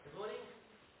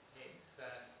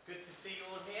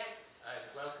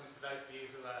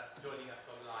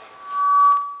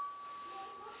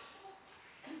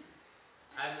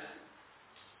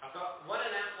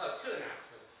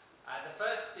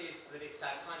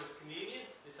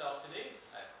afternoon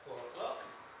at 4 o'clock.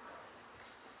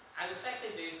 And the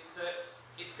second is that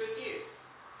it's good news.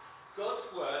 God's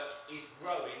work is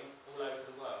growing all over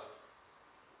the world.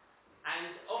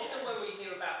 And often when we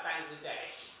hear about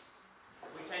Bangladesh,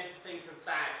 we tend to think of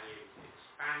bad news. It's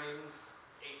famines,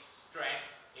 it's stress,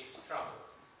 it's trouble.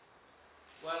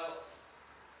 Well,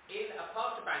 in a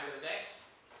part of Bangladesh,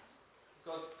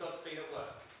 God's been at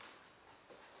work.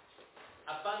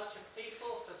 A bunch of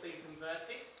people have been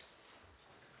converted,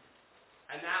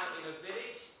 and now in a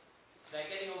village, they're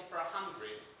getting on for 100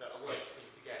 that are working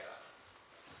together.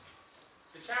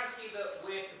 The charity that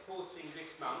we're supporting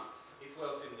this month is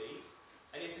World in Need,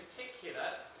 and in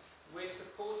particular, we're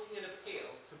supporting an appeal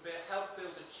to help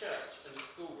build a church and a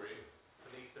schoolroom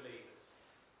for these believers.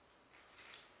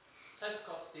 Total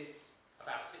cost is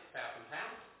about £6,000,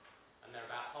 and they're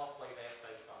about halfway there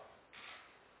so far.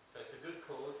 So it's a good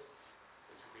cause,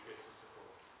 which would be good to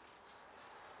support.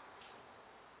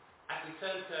 As we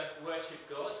turn to worship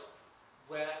God,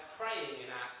 we're praying in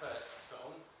our first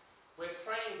song. We're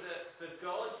praying that the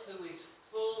God who is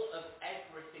full of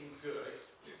everything good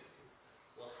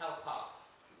will help us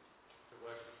to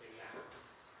worship him now.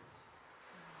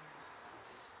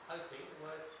 Hoping the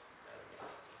words, there we go.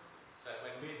 So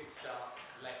when music starts,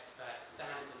 let's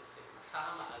stand and sing.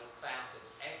 Come, O fount of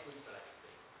every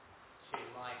blessing,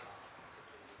 tune my heart.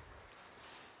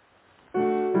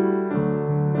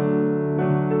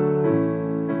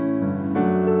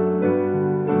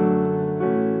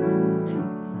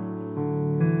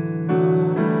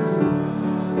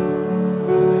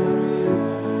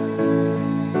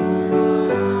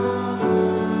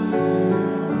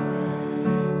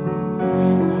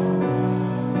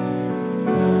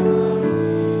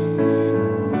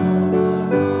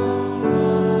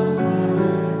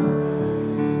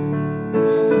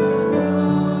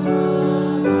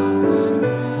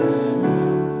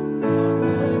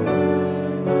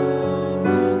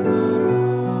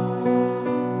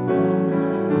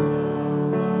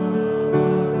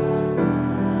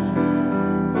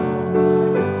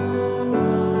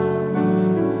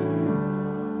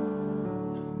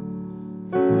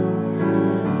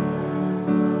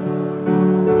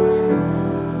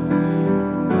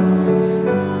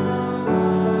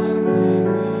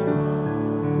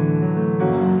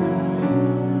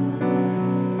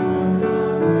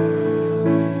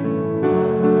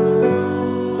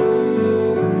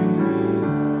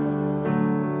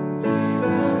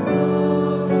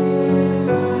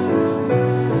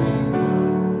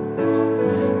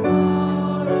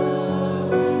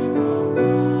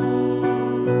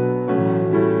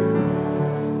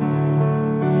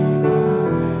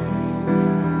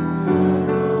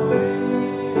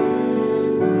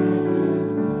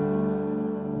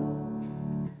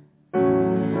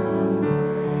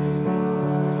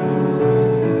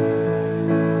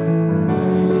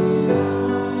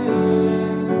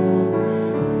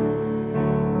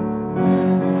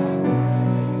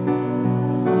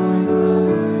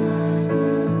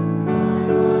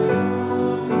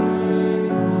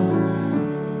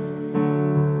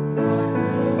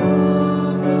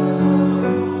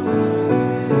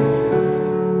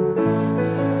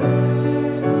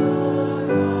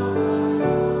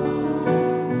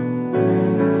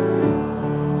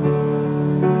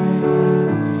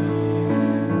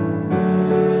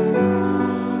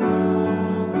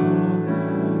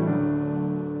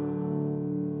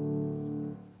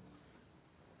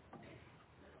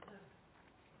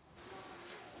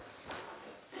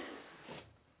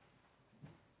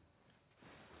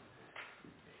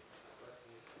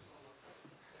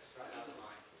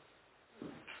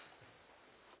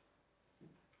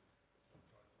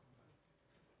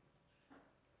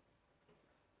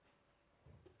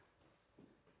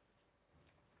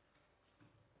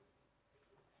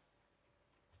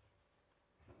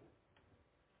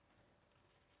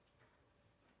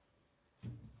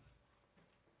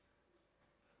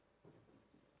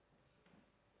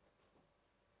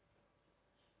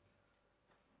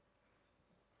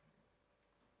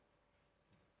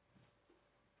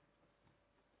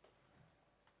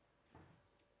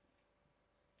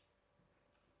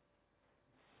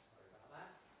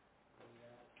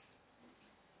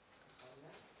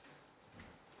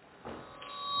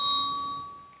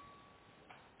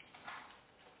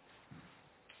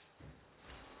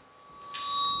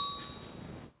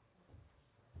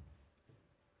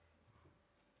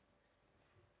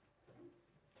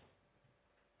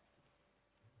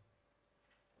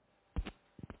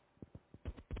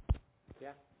 Yeah?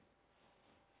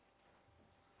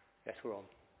 Yes, we're on.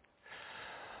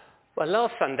 Well,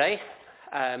 last Sunday,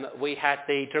 we had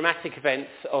the dramatic events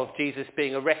of Jesus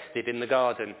being arrested in the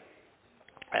garden.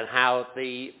 and how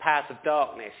the powers of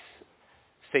darkness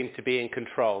seem to be in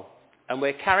control. And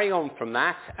we're carrying on from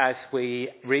that as we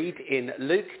read in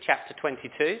Luke chapter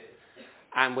 22,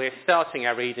 and we're starting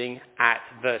our reading at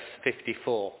verse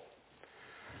 54.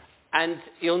 And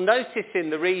you'll notice in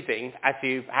the reading, as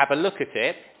you have a look at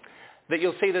it, that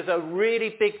you'll see there's a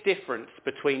really big difference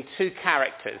between two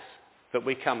characters that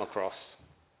we come across.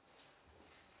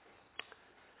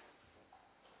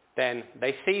 Then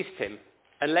they seized him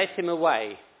and led him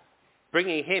away,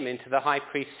 bringing him into the high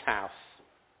priest's house.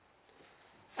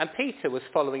 And Peter was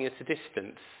following at a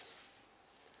distance.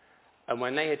 And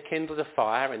when they had kindled a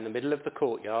fire in the middle of the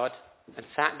courtyard and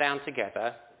sat down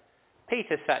together,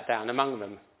 Peter sat down among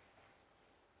them.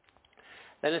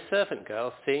 Then a servant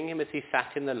girl, seeing him as he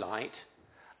sat in the light,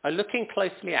 and looking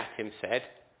closely at him, said,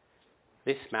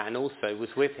 "This man also was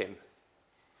with him."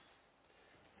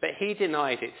 But he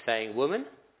denied it, saying, "Woman,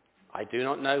 I do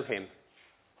not know him."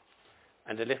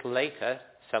 And a little later,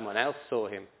 someone else saw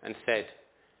him and said,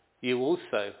 "You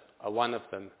also are one of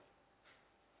them."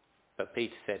 But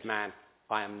Peter said, "Man,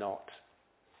 I am not."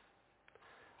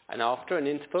 And after an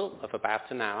interval of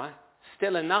about an hour,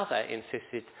 still another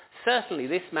insisted, "Certainly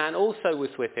this man also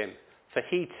was with him, for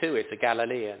he too is a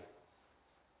Galilean."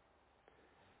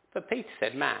 But Peter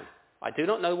said, "Man, I do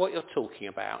not know what you're talking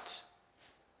about."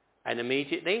 And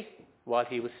immediately, while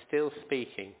he was still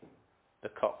speaking, the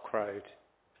cock crowed.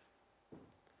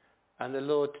 And the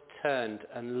Lord turned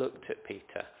and looked at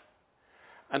Peter.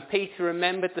 And Peter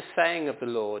remembered the saying of the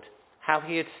Lord, how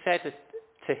he had said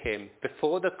to him,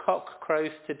 "Before the cock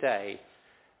crows today,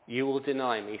 you will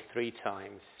deny me 3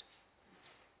 times."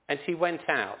 And he went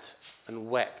out and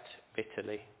wept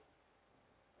bitterly.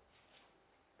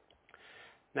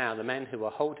 Now the men who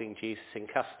were holding Jesus in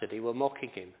custody were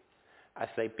mocking him as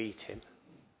they beat him.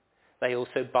 They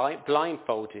also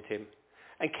blindfolded him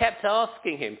and kept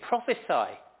asking him,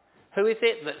 "Prophesy, who is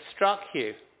it that struck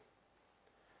you?"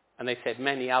 And they said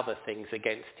many other things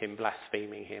against him,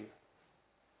 blaspheming him.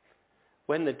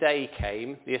 When the day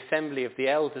came, the assembly of the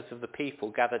elders of the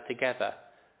people gathered together,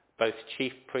 both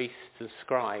chief priests and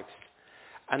scribes,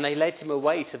 and they led him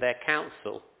away to their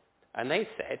council. And they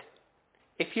said,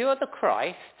 "If you are the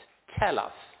Christ, tell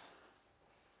us."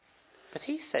 But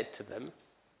he said to them,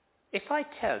 "If I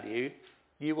tell you,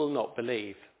 you will not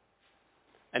believe.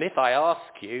 And if I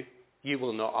ask you, you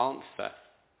will not answer.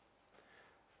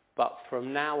 But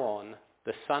from now on,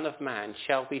 the Son of Man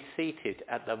shall be seated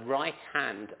at the right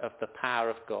hand of the power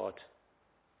of God."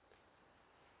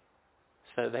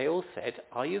 So they all said,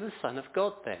 "Are you the Son of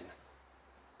God then?"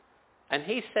 And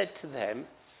he said to them,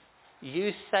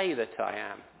 "You say that I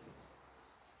am."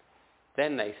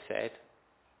 Then they said,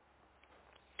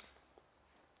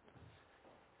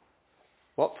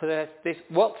 What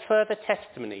further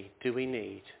testimony do we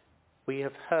need? We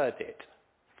have heard it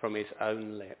from his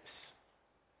own lips."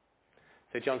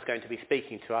 So John's going to be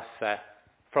speaking to us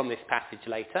from this passage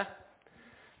later.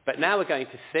 But now we're going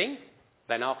to sing.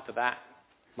 Then after that,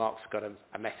 Mark's got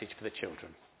a message for the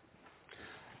children.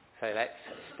 So let's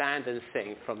stand and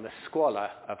sing from the squalor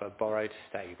of a borrowed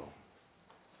stable.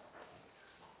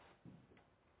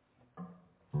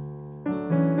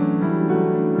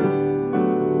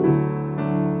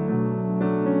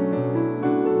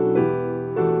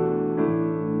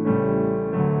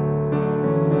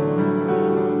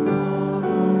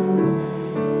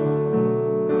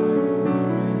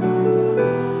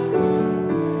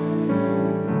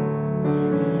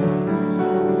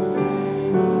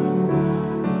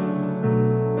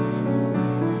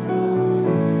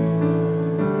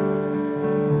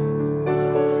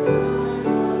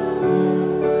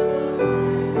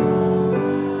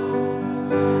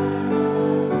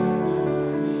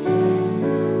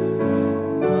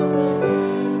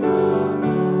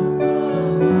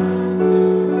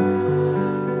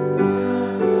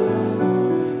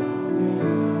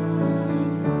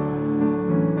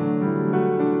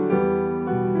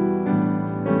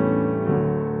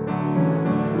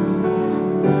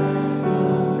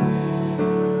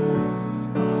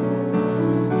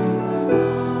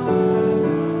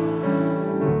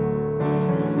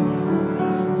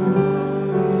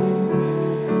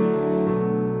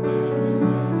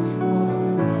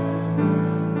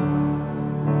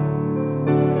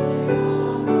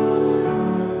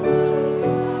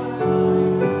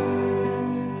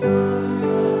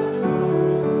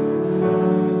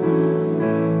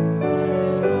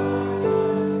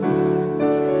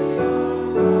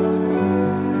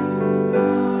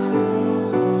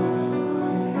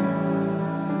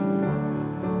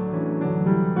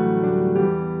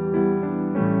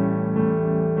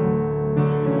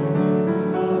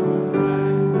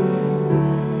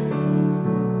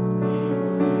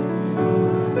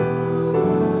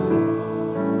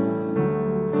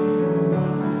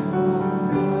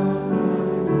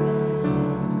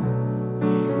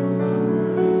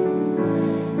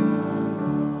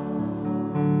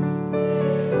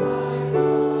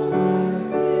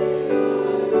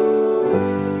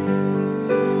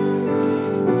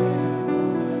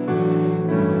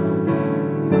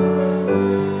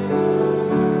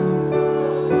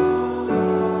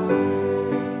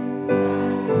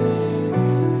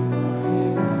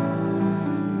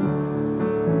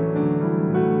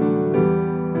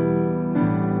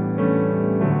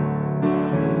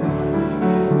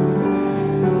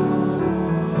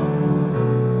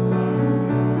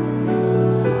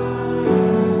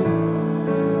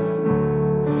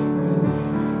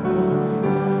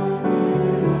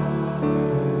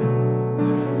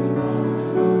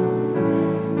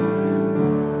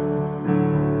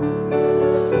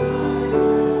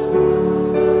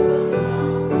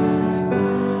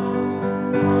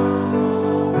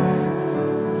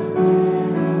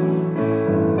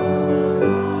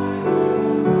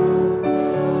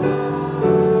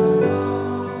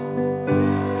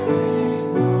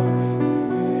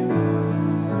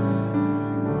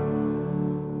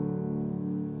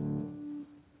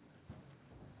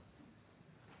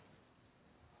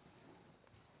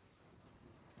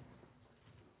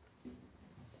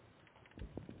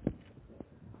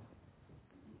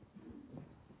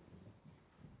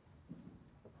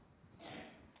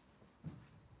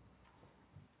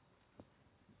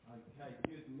 Okay,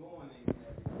 good morning,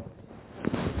 everybody.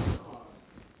 Oh,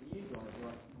 you guys would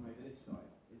like to come over this side.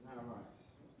 Is that alright?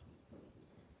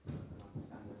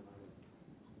 Stand there a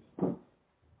moment.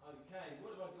 Okay,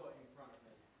 what have I got in front of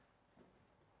me?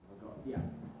 I've got,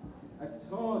 a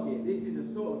target. This is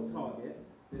a sort of target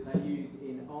that they use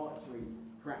in archery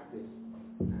practice.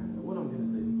 And what I'm going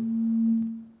to do...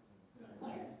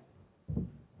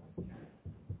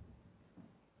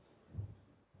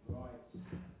 Right,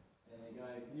 there you go.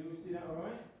 Can you all see that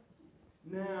alright?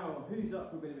 Now, who's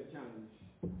up for a bit of a challenge?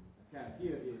 Okay, a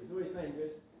few of you. It's always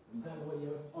dangerous. I don't know what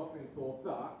you're offering for,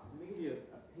 but let me give you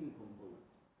a ping pong ball.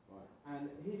 Right. And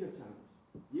here's your challenge.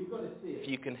 You've got to see if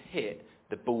you can hit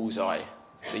the bullseye,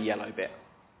 the yellow bit.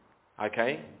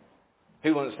 Okay?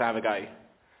 Who wants to have a go?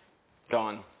 Go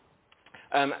on.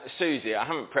 Susie, I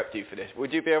haven't prepped you for this.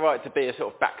 Would you be alright to be a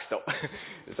sort of backstop?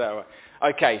 Is that alright?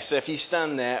 Okay, so if you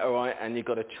stand there, alright, and you've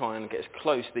got to try and get as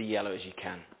close to the yellow as you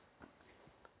can.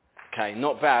 Okay,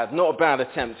 not bad. Not a bad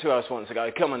attempt. Who else wants to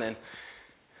go? Come on then.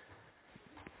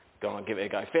 Go on, give it a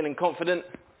go. Feeling confident?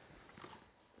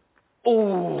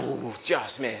 Ooh,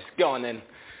 just missed. Go on then.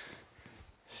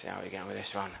 See how we're going with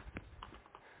this one.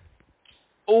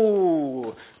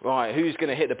 Ooh, right. Who's going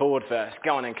to hit the board first?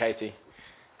 Go on then, Katie.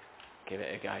 Give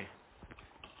it a go.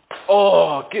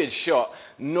 Oh, good shot.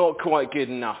 Not quite good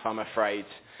enough, I'm afraid.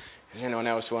 Does anyone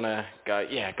else want to go?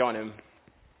 Yeah, go on then.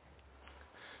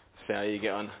 See how you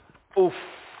get on. Oof.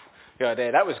 Go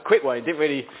there. That was a quick one. It didn't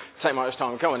really take much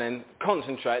time. Come on then.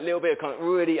 Concentrate. A little bit of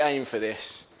really aim for this.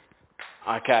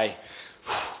 Okay.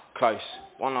 Close.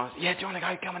 One last. Yeah, do you want to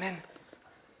go? Come on in.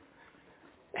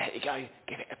 There you go.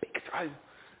 Give it a big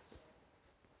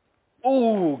throw.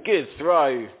 Ooh, good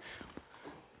throw.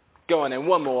 Go on then.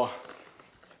 One more.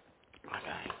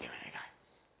 Okay. Give it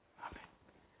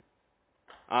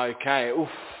a go. Okay. Oof.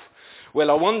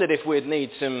 Well, I wondered if we'd need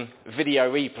some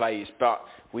video replays, but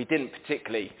we didn't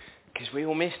particularly, because we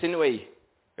all missed, didn't we?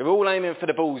 We were all aiming for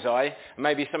the bullseye, and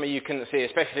maybe some of you couldn't see,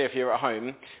 especially if you're at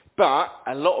home, but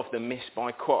a lot of them missed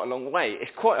by quite a long way.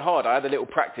 It's quite hard. I had a little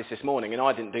practice this morning, and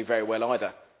I didn't do very well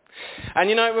either. And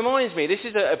you know, it reminds me, this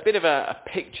is a bit of a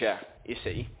picture, you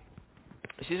see.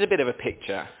 This is a bit of a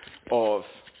picture of,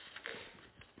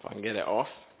 if I can get it off,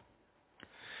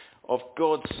 of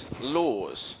God's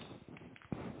laws.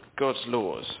 God's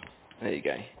laws. There you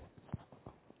go.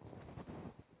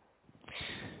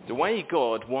 The way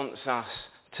God wants us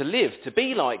to live, to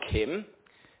be like him,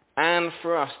 and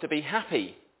for us to be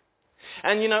happy.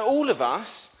 And you know, all of us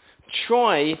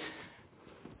try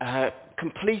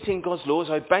completing God's laws,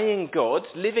 obeying God,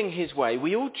 living his way.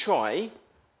 We all try,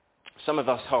 some of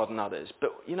us harder than others,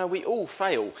 but you know, we all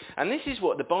fail. And this is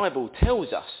what the Bible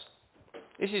tells us.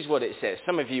 This is what it says.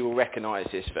 Some of you will recognise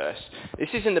this verse. This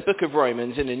is in the book of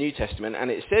Romans in the New Testament, and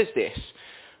it says this: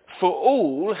 "For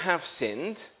all have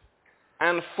sinned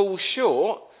and fall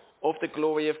short of the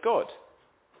glory of God."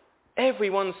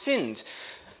 Everyone sinned.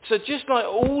 So just like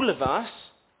all of us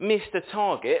missed the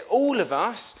target, all of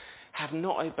us have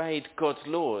not obeyed God's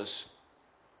laws.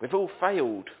 We've all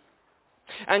failed.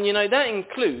 And you know, that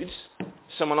includes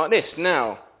someone like this.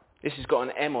 Now, this has got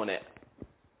an M on it.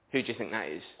 Who do you think that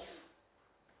is?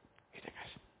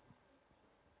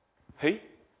 Who?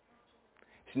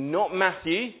 It's not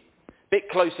Matthew. Bit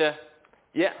closer.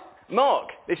 Yeah. Mark.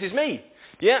 This is me.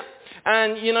 Yeah.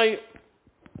 And, you know,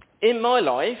 in my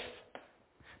life,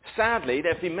 sadly,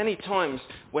 there have been many times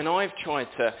when I've tried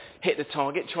to hit the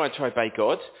target, tried to obey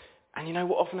God, and you know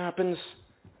what often happens?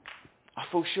 I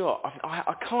fall short.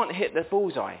 I can't hit the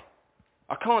bullseye.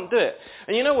 I can't do it.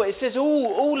 And you know what? It says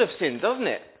all have sinned, doesn't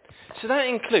it? So that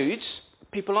includes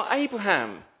people like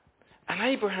Abraham. And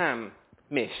Abraham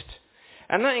missed.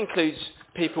 And that includes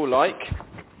people like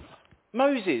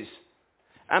Moses.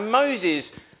 And Moses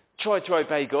tried to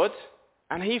obey God,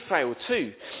 and he failed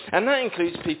too. And that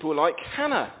includes people like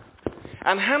Hannah.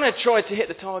 And Hannah tried to hit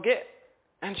the target,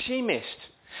 and she missed.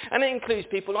 And it includes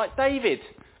people like David.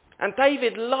 And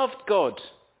David loved God.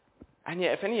 And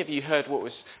yet, if any of you heard what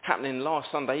was happening last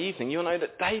Sunday evening, you'll know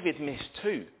that David missed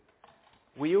too.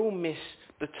 We all miss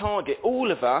the target.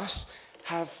 All of us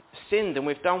have sinned, and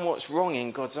we've done what's wrong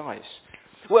in God's eyes.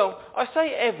 Well, I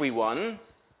say everyone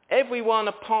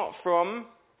apart from,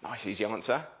 nice easy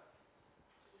answer,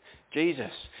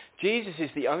 Jesus. Jesus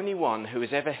is the only one who has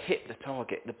ever hit the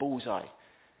target, the bullseye.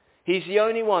 He's the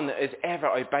only one that has ever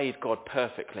obeyed God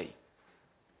perfectly.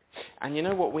 And you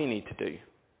know what we need to do?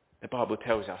 The Bible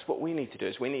tells us what we need to do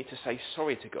is we need to say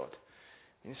sorry to God.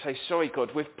 And say, sorry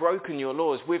God, we've broken your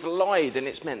laws. We've lied, and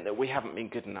it's meant that we haven't been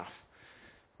good enough.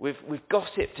 We've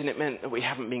gossiped, and it meant that we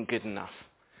haven't been good enough.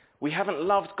 We haven't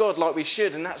loved God like we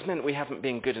should, and that's meant we haven't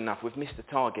been good enough. We've missed the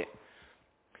target.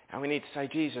 And we need to say,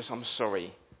 Jesus, I'm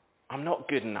sorry. I'm not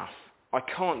good enough. I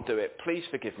can't do it. Please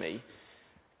forgive me.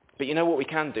 But you know what we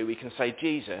can do? We can say,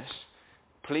 Jesus,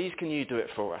 please can you do it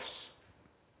for us?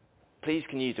 Please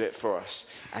can you do it for us?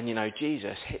 And you know,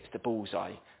 Jesus hits the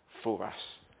bullseye for us.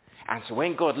 And so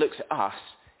when God looks at us,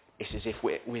 it's as if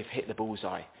we've hit the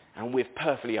bullseye and we've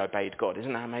perfectly obeyed God.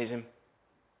 Isn't that amazing?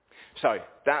 So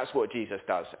that's what Jesus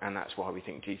does, and that's why we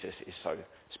think Jesus is so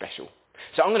special.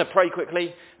 So I'm going to pray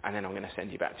quickly, and then I'm going to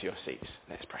send you back to your seats.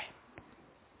 Let's pray.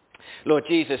 Lord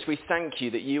Jesus, we thank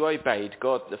you that you obeyed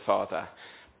God the Father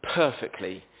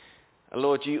perfectly.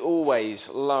 Lord, you always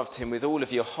loved him with all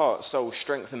of your heart, soul,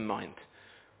 strength and mind.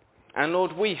 And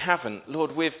Lord, we haven't.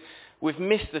 Lord, we've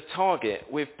missed the target.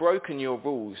 We've broken your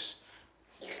rules.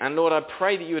 And Lord, I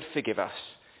pray that you would forgive us.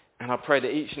 And I pray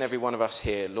that each and every one of us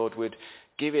here, Lord, would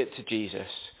give it to Jesus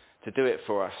to do it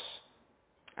for us.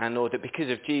 And Lord, that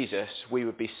because of Jesus, we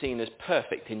would be seen as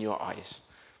perfect in your eyes.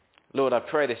 Lord, I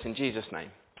pray this in Jesus' name.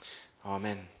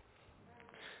 Amen.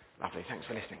 Lovely. Thanks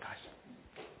for listening, guys.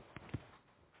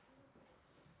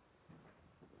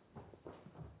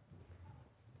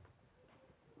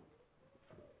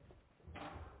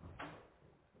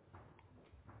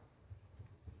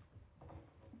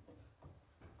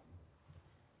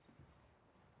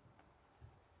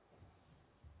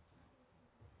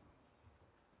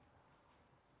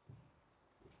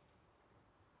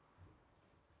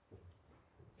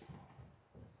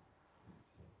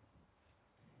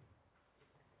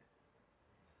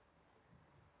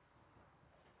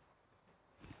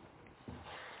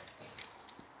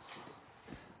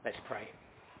 Let's pray.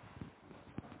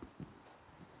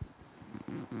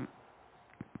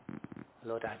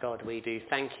 Lord our God, we do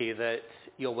thank you that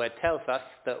your word tells us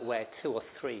that where 2 or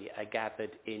 3 are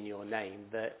gathered in your name,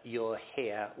 that you're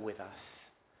here with us.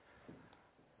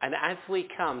 And as we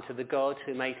come to the God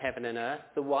who made heaven and earth,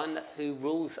 the one who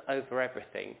rules over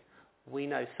everything, we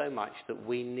know so much that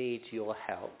we need your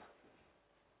help.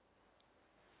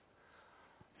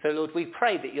 So Lord, we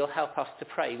pray that you'll help us to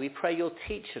pray. We pray you'll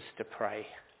teach us to pray.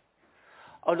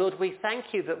 Oh Lord, we thank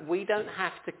you that we don't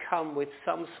have to come with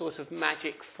some sort of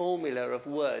magic formula of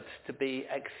words to be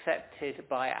accepted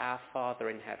by our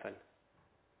Father in heaven.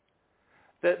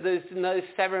 That there's no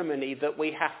ceremony that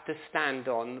we have to stand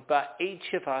on, but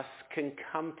each of us can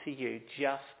come to you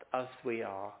just as we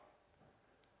are,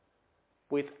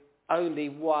 with only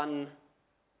one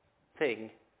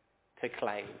thing to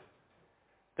claim: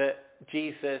 that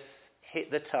Jesus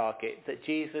hit the target, that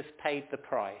Jesus paid the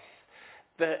price,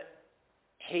 that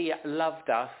he loved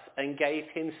us and gave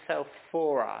himself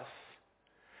for us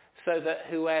so that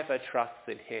whoever trusts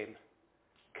in him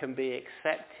can be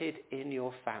accepted in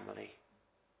your family,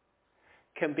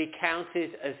 can be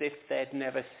counted as if they'd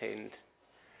never sinned,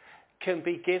 can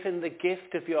be given the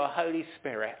gift of your Holy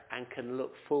Spirit and can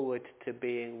look forward to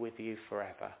being with you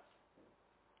forever.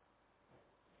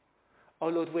 Oh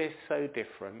Lord, we're so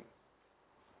different,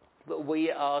 but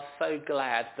we are so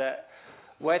glad that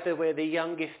whether we're the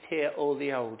youngest here or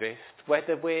the oldest,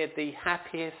 whether we're the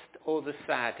happiest or the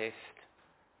saddest,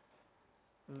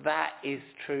 that is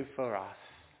true for us.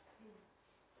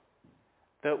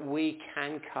 That we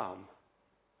can come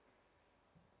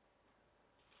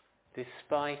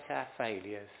despite our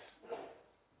failures,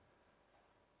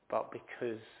 but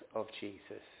because of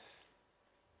Jesus.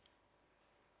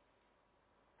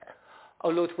 Oh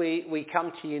Lord, we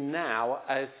come to you now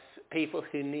as people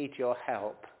who need your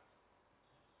help.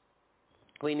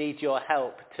 We need your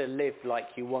help to live like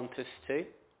you want us to.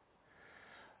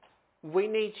 We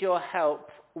need your help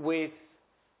with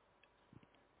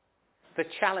the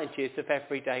challenges of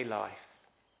everyday life.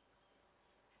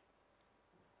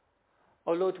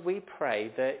 Oh Lord, we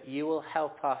pray that you will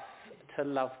help us to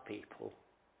love people.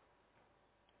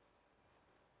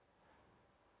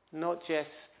 Not just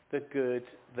the good,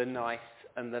 the nice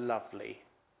and the lovely,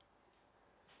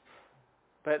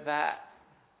 but that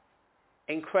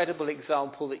incredible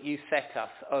example that you set us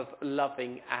of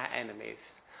loving our enemies.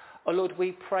 Oh Lord,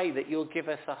 we pray that you'll give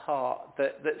us a heart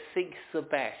that seeks the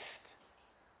best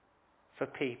for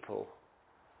people.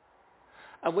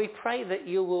 And we pray that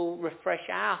you will refresh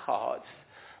our hearts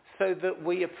so that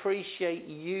we appreciate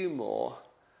you more,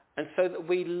 and so that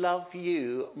we love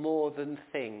you more than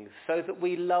things, so that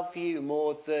we love you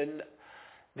more than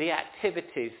the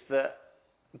activities that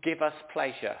give us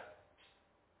pleasure,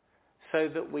 so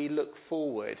that we look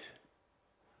forward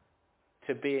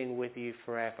to being with you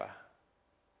forever.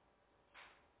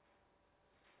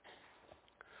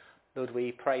 Lord,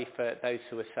 we pray for those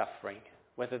who are suffering,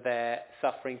 whether they're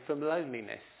suffering from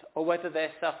loneliness, or whether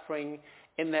they're suffering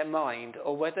in their mind,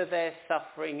 or whether they're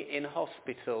suffering in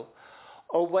hospital,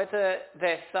 or whether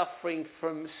they're suffering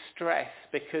from stress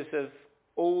because of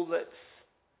all that's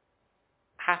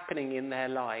happening in their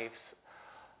lives,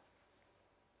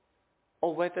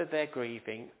 or whether they're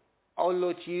grieving. Oh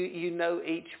Lord, you know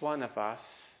each one of us.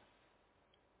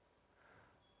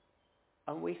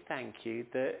 And we thank you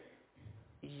that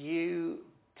you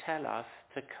tell us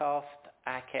to cast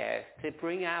our cares, to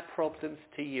bring our problems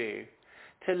to you,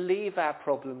 to leave our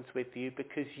problems with you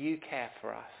because you care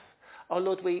for us. Oh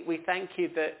Lord, we thank you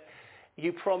that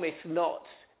you promise not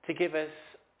to give us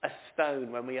a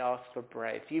stone when we ask for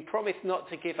bread. You promise not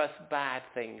to give us bad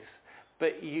things,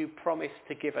 but you promise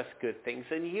to give us good things.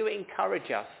 And you encourage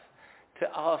us to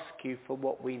ask you for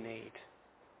what we need.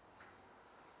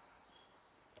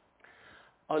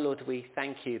 Oh Lord, we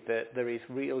thank you that there is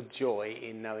real joy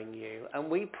in knowing you. And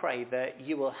we pray that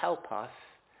you will help us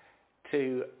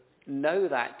to know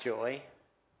that joy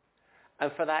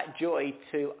and for that joy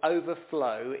to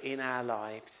overflow in our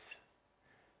lives.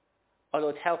 Oh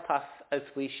Lord, help us as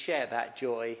we share that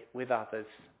joy with others.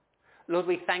 Lord,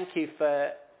 we thank you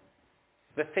for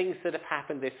the things that have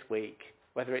happened this week,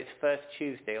 whether it's First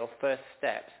Tuesday or First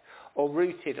Steps or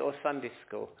Rooted or Sunday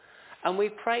School. And we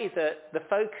pray that the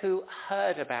folk who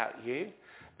heard about you,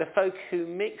 the folk who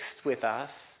mixed with us,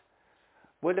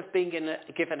 would have been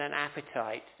given an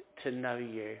appetite to know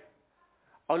you.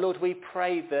 Oh Lord, we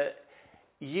pray that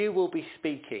you will be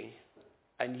speaking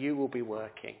and you will be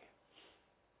working.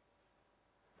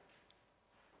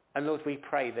 And Lord, we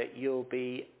pray that you'll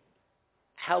be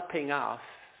helping us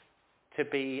to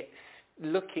be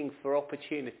looking for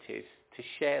opportunities to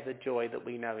share the joy that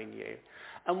we know in you.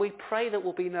 And we pray that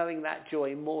we'll be knowing that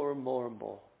joy more and more and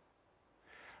more.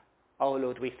 Oh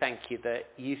Lord, we thank you that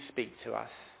you speak to us.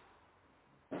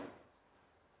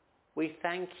 We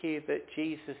thank you that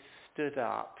Jesus stood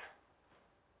up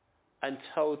and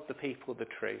told the people the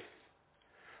truth.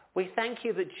 We thank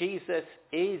you that Jesus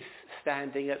is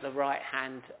standing at the right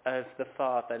hand of the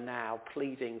Father now,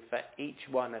 pleading for each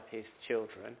one of his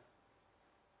children.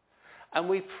 And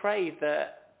we pray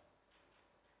that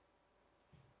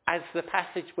as the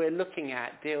passage we're looking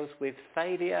at deals with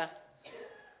failure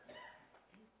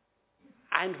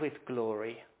and with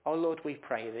glory, oh Lord, we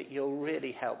pray that you'll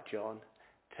really help John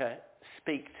to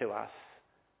speak to us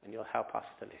and you'll help us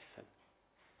to listen.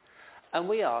 And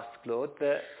we ask, Lord,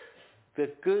 that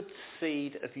the good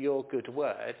seed of your good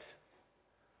word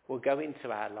will go into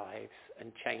our lives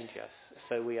and change us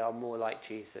so we are more like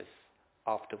Jesus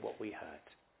after what we heard.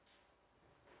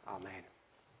 Amen.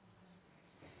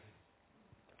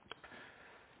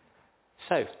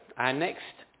 So, our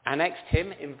next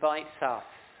hymn invites us,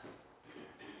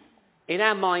 in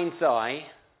our mind's eye,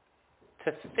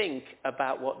 to think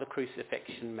about what the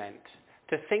crucifixion meant,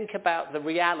 to think about the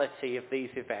reality of these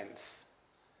events.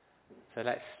 So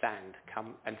let's stand,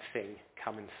 come and sing,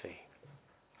 come and see.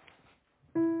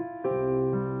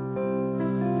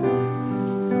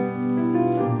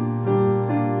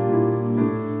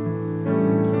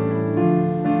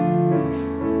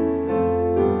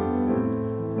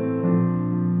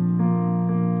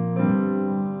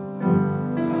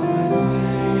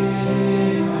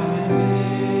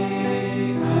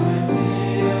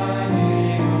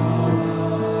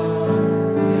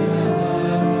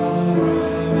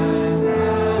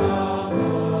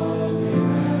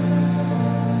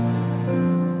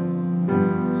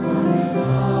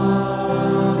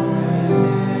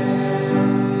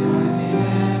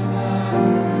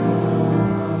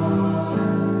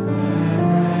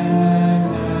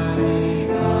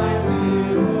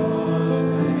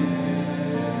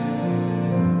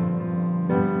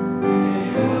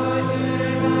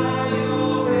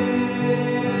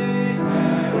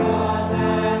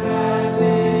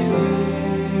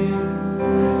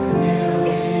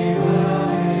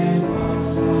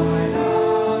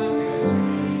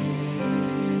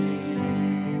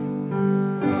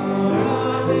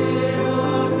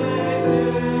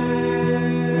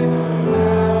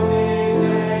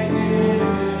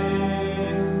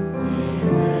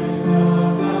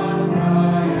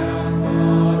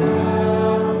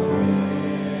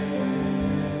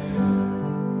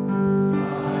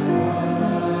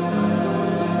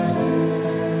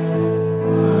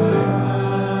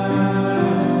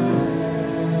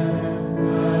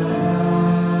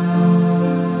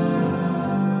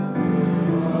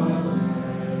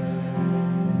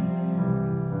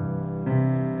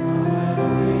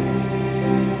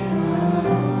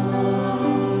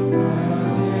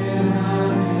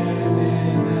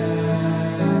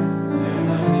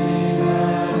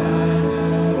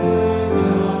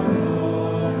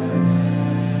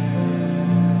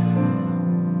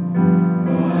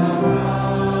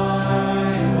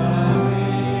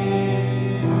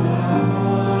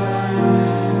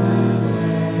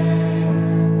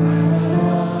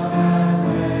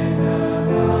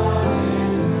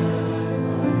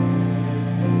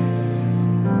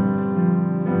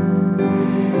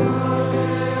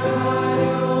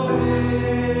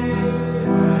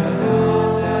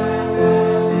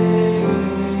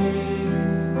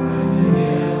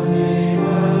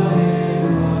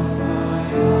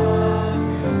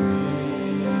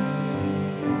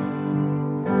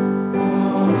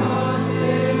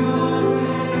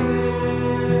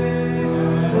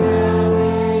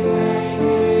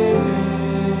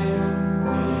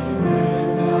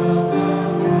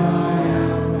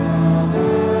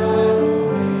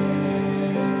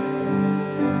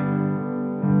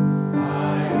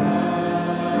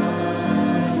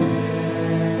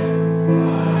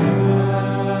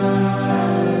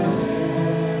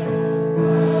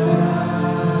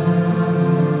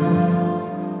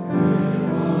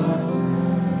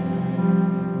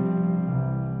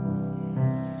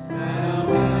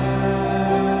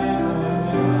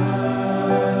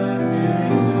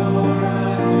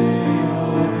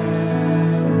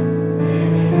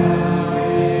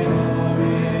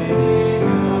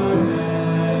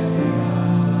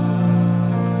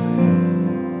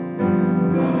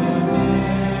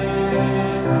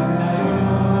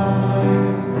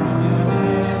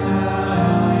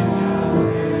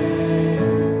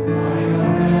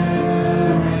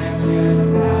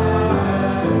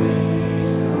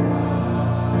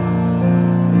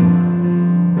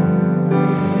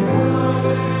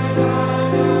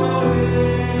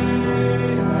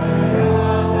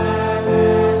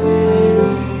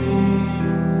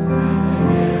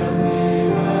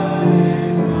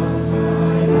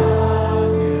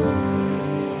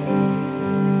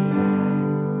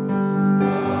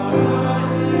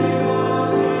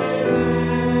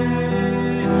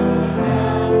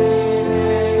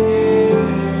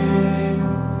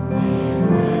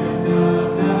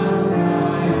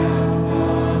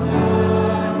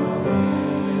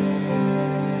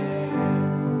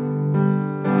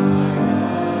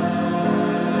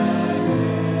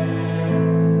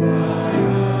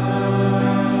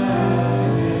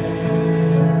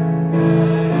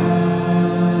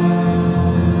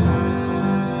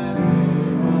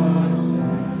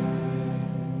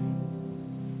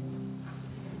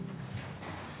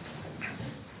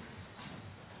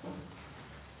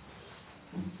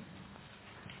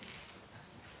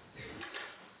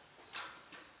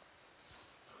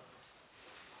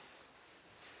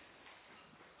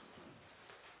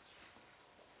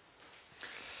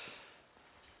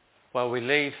 Well, we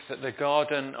leave the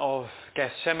Garden of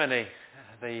Gethsemane,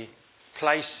 the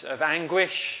place of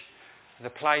anguish, the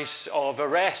place of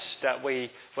arrest that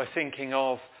we were thinking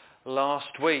of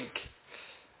last week.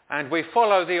 And we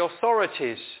follow the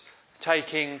authorities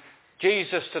taking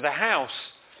Jesus to the house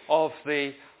of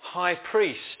the high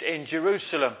priest in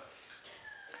Jerusalem.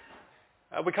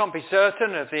 We can't be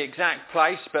certain of the exact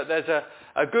place, but there's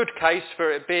a good case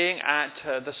for it being at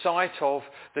the site of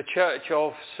the Church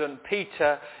of St.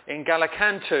 Peter in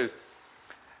Gallicantu.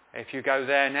 If you go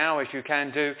there now, as you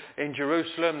can do in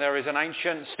Jerusalem, there is an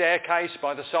ancient staircase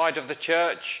by the side of the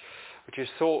church, which is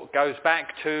thought goes back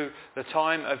to the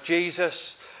time of Jesus.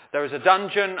 There is a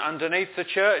dungeon underneath the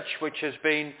church which has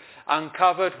been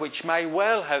uncovered, which may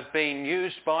well have been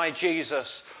used by Jesus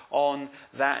on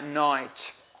that night.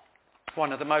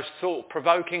 One of the most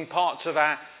thought-provoking parts of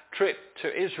our trip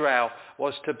to Israel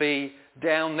was to be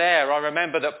down there. I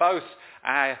remember that both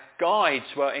our guides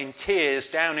were in tears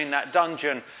down in that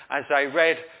dungeon as they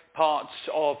read parts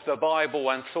of the Bible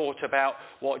and thought about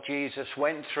what Jesus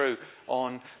went through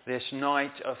on this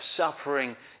night of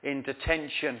suffering in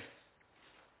detention.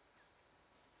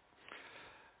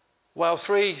 Well,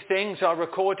 3 things are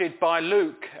recorded by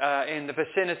Luke in the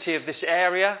vicinity of this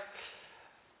area.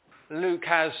 Luke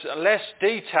has less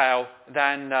detail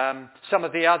than some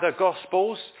of the other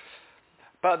Gospels,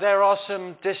 but there are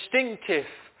some distinctive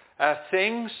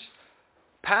things,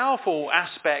 powerful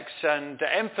aspects and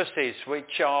emphases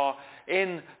which are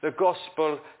in the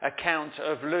Gospel account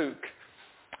of Luke.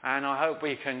 And I hope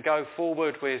we can go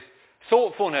forward with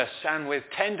thoughtfulness and with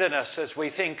tenderness as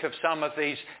we think of some of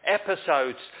these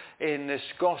episodes in this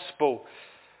Gospel.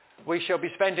 We shall be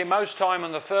spending most time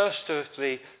on the first of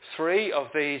the 3 of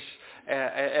these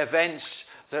events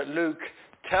that Luke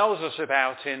tells us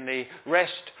about in the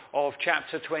rest of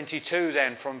chapter 22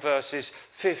 then, from verses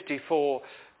 54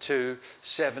 to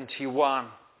 71.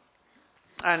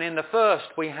 And in the first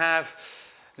we have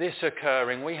this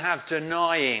occurring. We have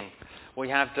denying. We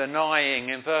have denying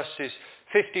in verses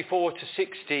 54 to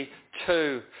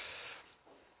 62.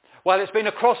 Well, it's been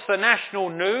across the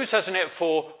national news, hasn't it,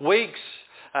 for weeks.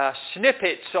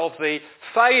 Snippets of the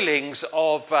failings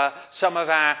of some of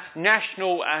our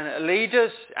national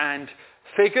leaders and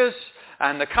figures,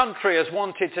 and the country has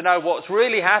wanted to know what's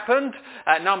really happened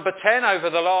at Number 10 over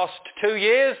the last 2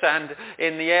 years and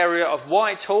in the area of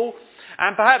Whitehall.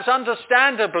 And perhaps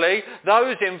understandably,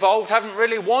 those involved haven't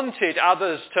really wanted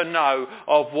others to know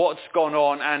of what's gone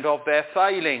on and of their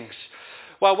failings.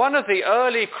 Well, one of the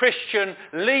early Christian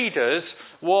leaders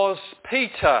was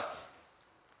Peter.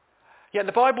 Yet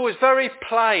the Bible is very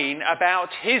plain about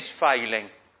his failing.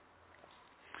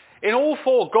 In all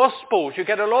 4 Gospels you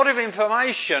get a lot of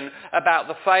information about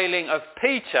the failing of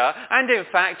Peter and in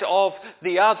fact of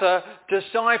the other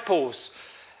disciples.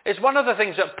 It's one of the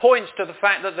things that points to the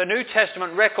fact that the New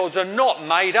Testament records are not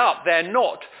made up, they're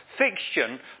not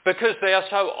fiction, because they are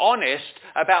so honest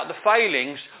about the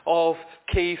failings of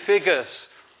key figures.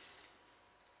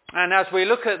 And as we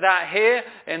look at that here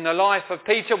in the life of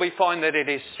Peter, we find that it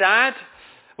is sad,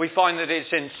 we find that it's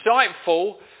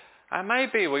insightful, and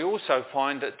maybe we also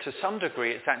find that to some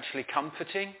degree it's actually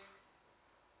comforting.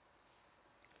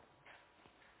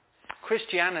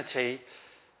 Christianity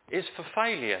is for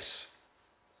failures.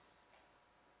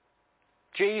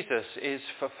 Jesus is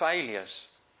for failures.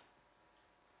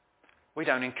 We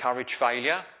don't encourage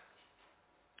failure.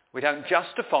 We don't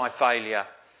justify failure.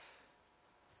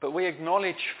 But we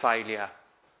acknowledge failure.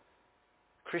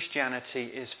 Christianity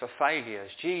is for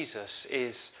failures. Jesus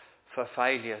is for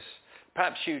failures.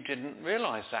 Perhaps you didn't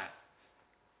realise that.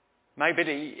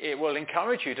 Maybe it will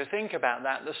encourage you to think about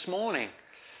that this morning.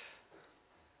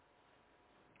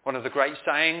 One of the great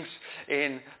sayings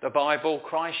in the Bible,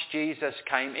 Christ Jesus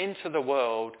came into the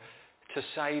world to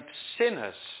save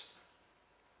sinners.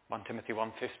 1 Timothy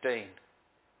 1:15.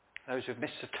 Those who've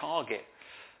missed the target.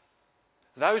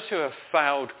 Those who have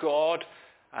failed God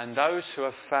and those who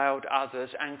have failed others.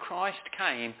 And Christ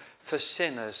came for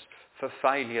sinners, for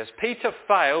failures. Peter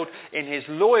failed in his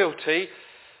loyalty,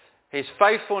 his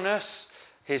faithfulness,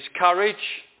 his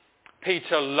courage.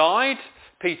 Peter lied.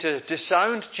 Peter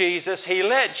disowned Jesus. He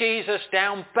let Jesus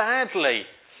down badly.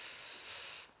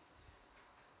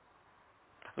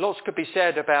 Lots could be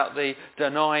said about the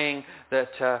denying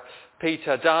that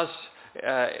Peter does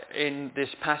in this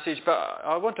passage, but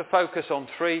I want to focus on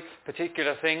 3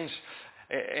 particular things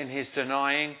in his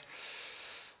denying.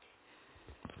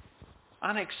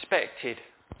 Unexpected.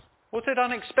 Was it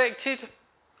unexpected?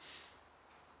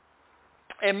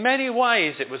 In many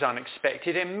ways it was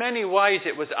unexpected. In many ways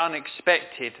it was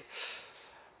unexpected.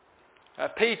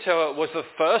 Peter was the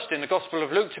first in the Gospel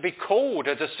of Luke to be called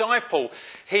a disciple.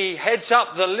 He heads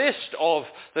up the list of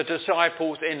the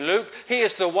disciples in Luke. He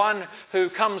is the one who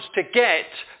comes to get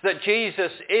that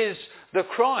Jesus is the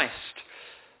Christ.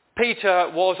 Peter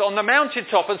was on the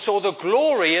mountaintop and saw the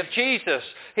glory of Jesus.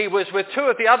 He was with two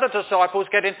of the other disciples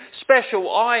getting special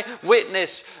eyewitness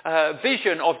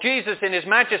vision of Jesus in his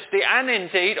majesty and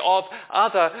indeed of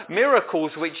other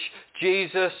miracles which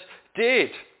Jesus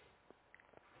did.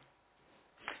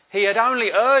 He had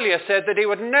only earlier said that he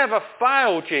would never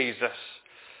fail Jesus.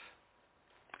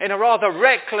 In a rather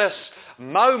reckless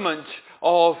moment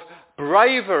of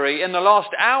bravery in the last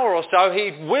hour or so,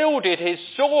 he'd wielded his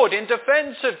sword in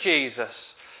defence of Jesus.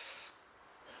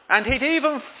 And he'd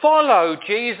even followed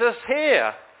Jesus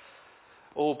here,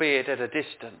 albeit at a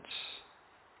distance.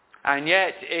 And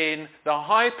yet in the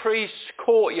high priest's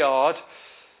courtyard,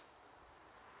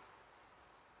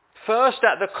 first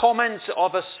at the comments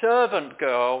of a servant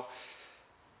girl,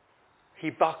 he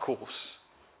buckles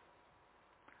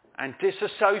and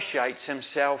disassociates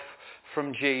himself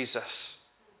from Jesus.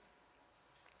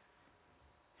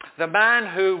 The man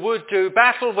who would do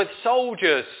battle with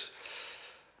soldiers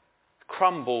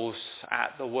crumbles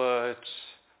at the words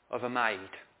of a maid.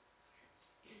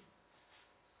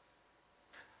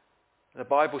 The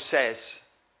Bible says,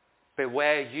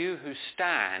 "Beware you who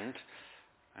stand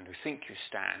and who think you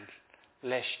stand,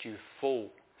 lest you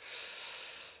fall."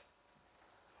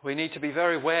 We need to be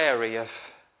very wary of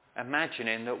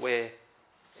imagining that we're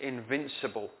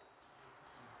invincible,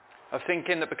 of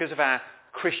thinking that because of our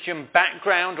Christian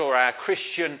background or our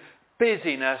Christian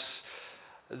busyness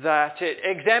that it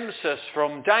exempts us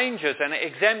from dangers and it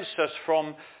exempts us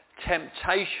from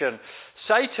temptation.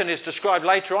 Satan is described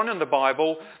later on in the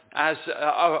Bible as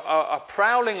a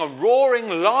prowling, a roaring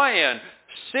lion,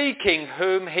 seeking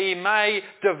whom he may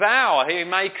devour, he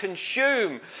may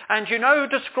consume. And you know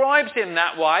who describes him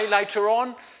that way later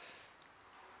on?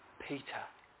 Peter.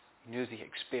 He knew the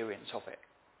experience of it.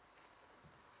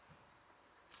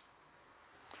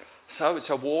 So it's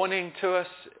a warning to us.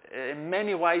 In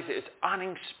many ways it is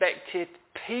unexpected.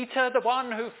 Peter, the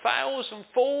one who fails and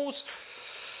falls.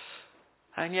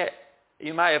 And yet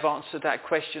you may have answered that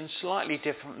question slightly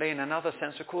differently. In another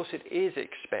sense, of course, it is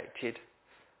expected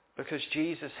because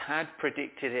Jesus had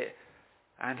predicted it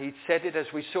and he'd said it,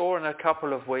 as we saw in a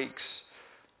couple of weeks.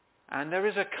 And there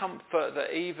is a comfort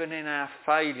that even in our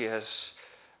failures,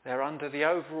 they're under the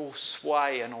overall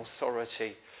sway and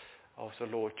authority of the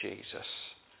Lord Jesus.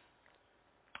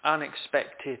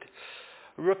 Unexpected.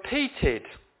 Repeated.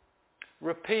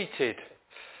 Repeated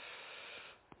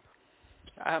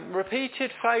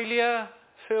failure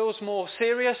feels more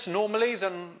serious normally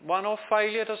than one-off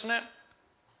failure, doesn't it?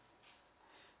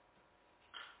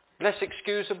 Less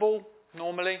excusable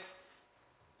normally.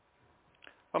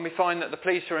 When we find that the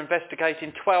police are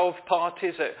investigating 12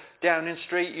 parties at Downing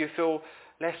Street, you feel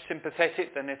less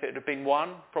sympathetic than if it had been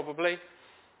one, probably.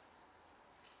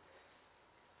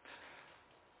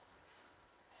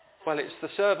 Well, it's the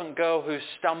servant girl who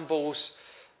stumbles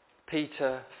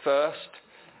Peter first.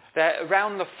 They're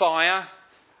around the fire.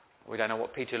 We don't know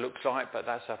what Peter looks like, but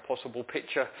that's a possible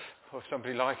picture of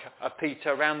somebody like a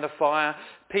Peter around the fire.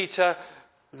 Peter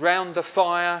round the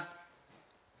fire,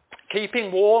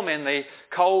 keeping warm in the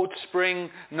cold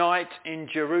spring night in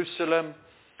Jerusalem.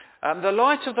 The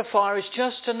light of the fire is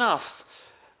just enough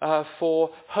for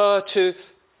her to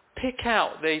pick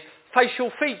out the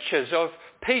facial features of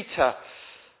Peter.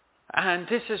 And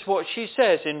this is what she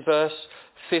says in verse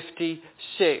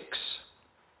 56.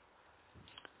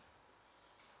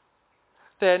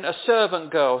 Then a servant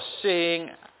girl, seeing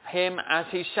him as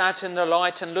he sat in the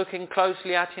light and looking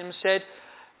closely at him, said,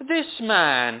 "This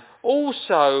man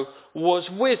also was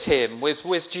with him,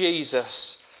 with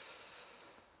Jesus."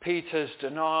 Peter's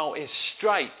denial is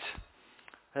straight.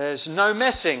 There's no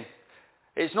messing.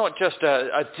 It's not just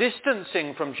a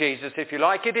distancing from Jesus, if you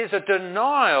like. It is a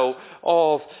denial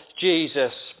of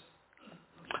Jesus.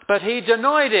 But he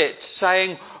denied it,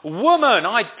 saying, "Woman,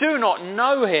 I do not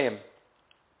know him."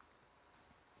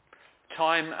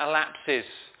 Time elapses.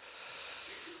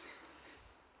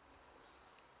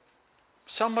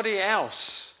 Somebody else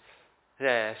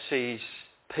there sees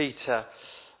Peter,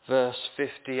 verse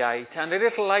 58. And a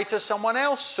little later someone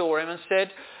else saw him and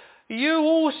said, "You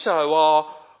also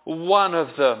are one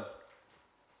of them."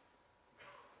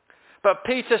 But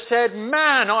Peter said,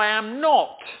 "Man, I am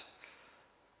not."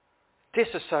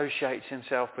 Disassociates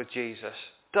himself with Jesus.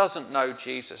 Doesn't know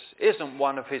Jesus. Isn't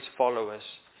one of his followers.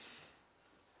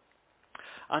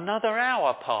 Another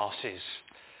hour passes.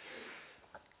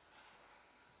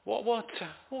 What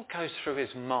goes through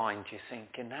his mind, do you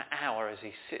think, in that hour as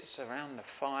he sits around the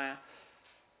fire?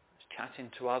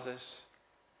 chatting to others,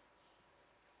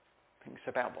 thinks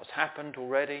about what's happened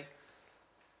already.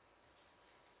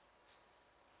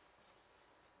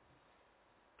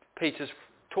 Peter's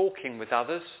talking with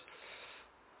others,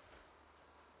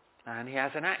 and he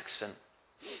has an accent.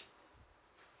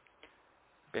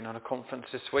 Been on a conference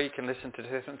this week and listened to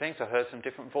different things. I heard some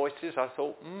different voices. I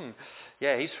thought,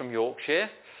 yeah, he's from Yorkshire.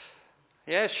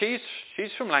 Yeah, she's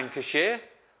from Lancashire.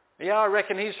 Yeah, I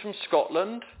reckon he's from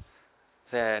Scotland.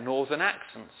 Their northern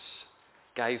accents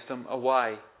gave them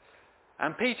away.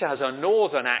 And Peter has a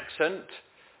northern accent.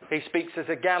 He speaks as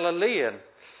a Galilean.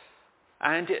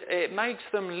 And it makes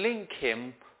them link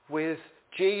him with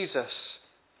Jesus.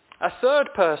 A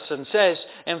third person says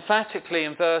emphatically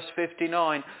in verse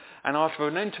 59, and after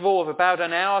an interval of about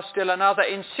an hour, still another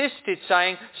insisted,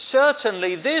 saying,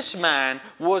 certainly this man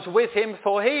was with him,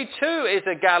 for he too is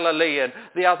a Galilean.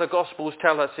 The other Gospels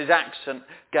tell us his accent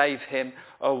gave him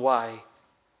away.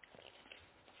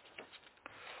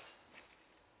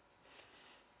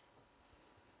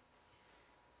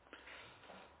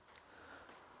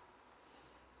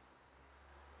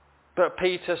 But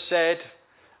Peter said,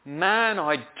 man,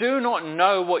 I do not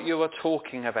know what you are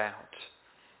talking about.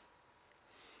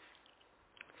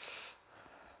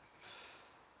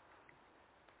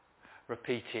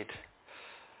 Repeated.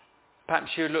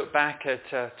 Perhaps you look back at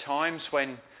times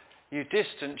when you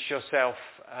distanced yourself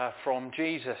from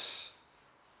Jesus.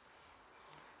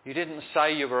 You didn't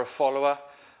say you were a follower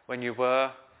when you were.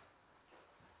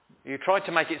 You tried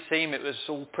to make it seem it was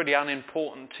all pretty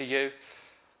unimportant to you.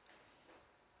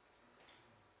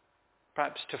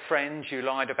 Perhaps to friends you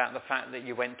lied about the fact that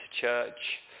you went to church.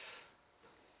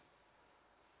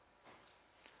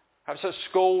 Perhaps at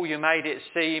school you made it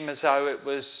seem as though it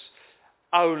was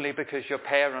only because your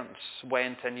parents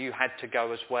went and you had to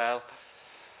go as well.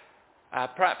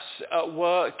 Perhaps at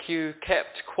work you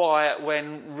kept quiet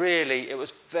when really it was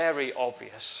very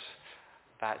obvious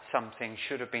that something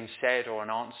should have been said or an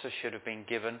answer should have been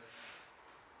given.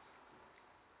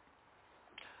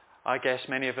 I guess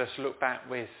many of us look back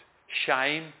with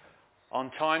shame on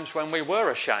times when we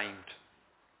were ashamed.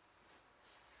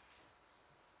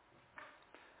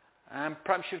 And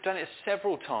perhaps you've done it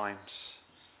several times.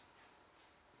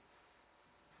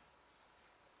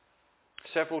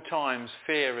 Several times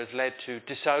fear has led to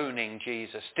disowning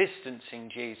Jesus, distancing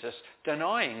Jesus,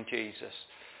 denying Jesus.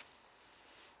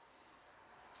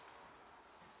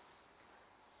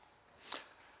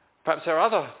 Perhaps there are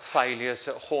other failures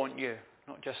that haunt you,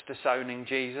 not just disowning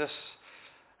Jesus.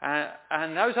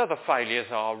 And those other failures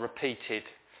are repeated.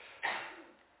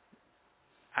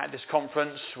 At this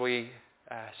conference we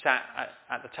sat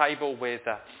at the table with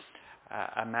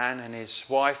a man and his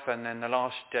wife, and then the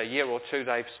last year or two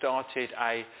they've started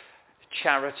a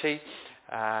charity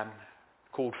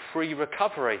called Free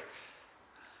Recovery. It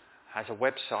has a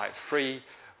website, Free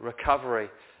Recovery,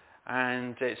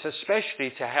 and it's especially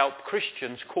to help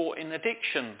Christians caught in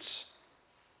addictions.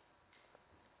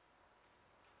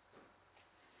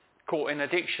 Caught in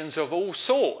addictions of all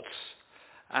sorts,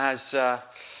 as the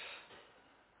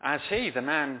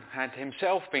man had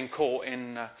himself been caught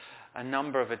in a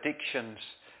number of addictions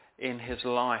in his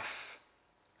life.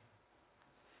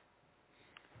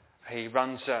 He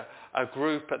runs a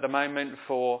group at the moment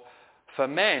for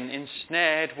men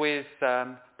ensnared with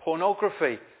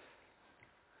pornography,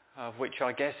 of which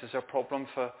I guess is a problem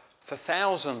for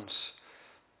thousands.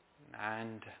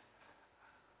 And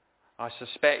I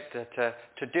suspect that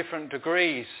to different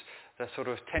degrees, the sort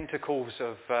of tentacles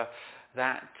of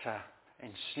that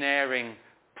ensnaring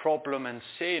problem and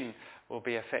sin will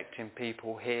be affecting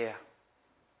people here.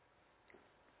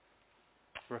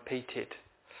 Repeated.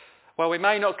 Well, we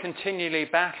may not continually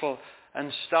battle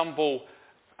and stumble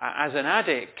as an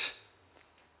addict,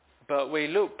 but we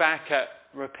look back at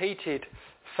repeated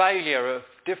failure of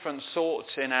different sorts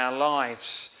in our lives.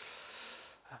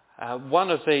 One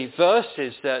of the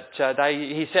verses that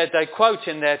he said they quote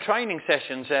in their training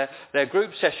sessions, their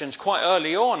group sessions quite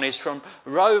early on, is from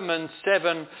Romans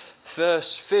 7 verse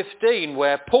 15,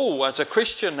 where Paul, as a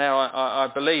Christian now I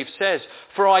believe, says,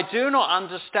 "For I do not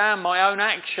understand my own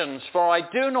actions, for I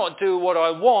do not do what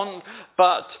I want,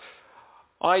 but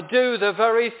I do the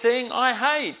very thing I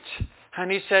hate." And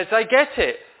he says they get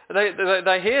it.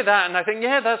 They hear that and they think,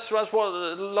 yeah, that's what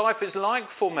life is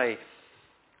like for me.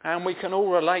 And we can all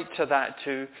relate to that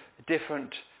to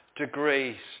different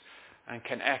degrees and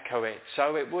can echo it.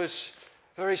 So it was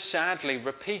very sadly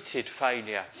repeated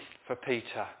failure for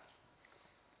Peter.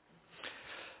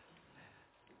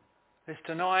 This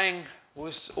denying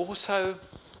was also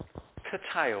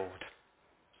curtailed.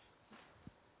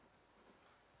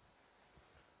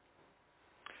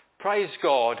 Praise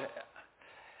God,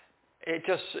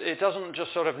 it doesn't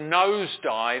just sort of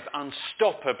nosedive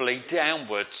unstoppably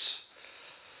downwards.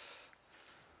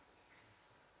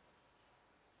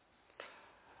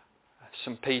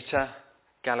 St. Peter,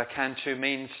 Gallicantu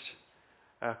means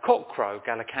cockcrow.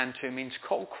 Gallicantu means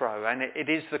cockcrow, and it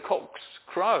is the cock's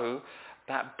crow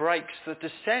that breaks the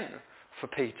descent for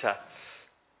Peter.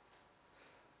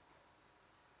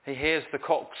 He hears the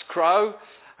cock's crow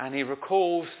and he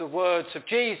recalls the words of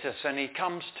Jesus and he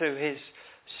comes to his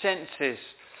senses.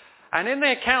 And in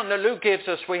the account that Luke gives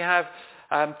us, we have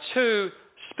two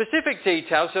specific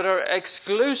details that are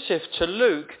exclusive to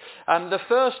Luke. The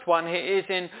first one here is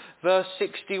in verse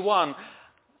 61.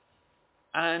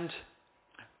 And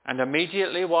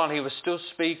immediately while he was still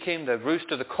speaking, the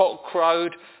rooster of the cock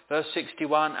crowed, verse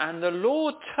 61, and the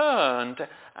Lord turned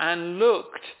and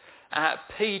looked at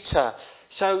Peter.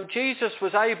 So Jesus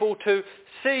was able to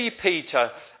see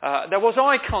Peter. There was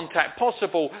eye contact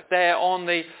possible there on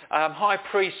the high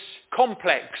priest's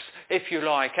complex, if you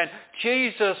like. And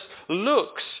Jesus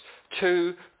looks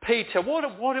to Peter.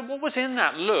 What was in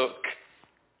that look?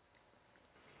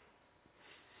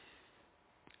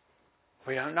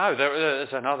 We don't know. There's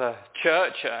another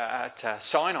church at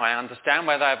Sinai, I understand,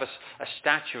 where they have a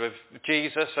statue of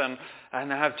Jesus and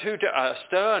they have a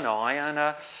stern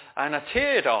eye and a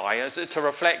teared eye to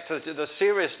reflect the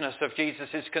seriousness of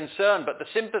Jesus' concern, but the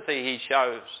sympathy he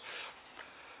shows.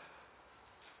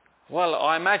 Well,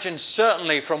 I imagine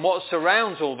certainly from what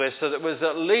surrounds all this that it was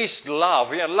at least love,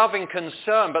 loving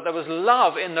concern, but there was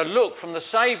love in the look from the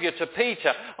Saviour to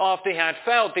Peter after he had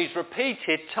failed these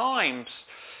repeated times.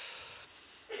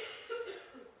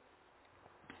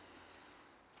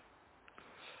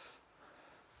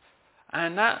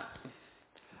 And that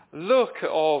look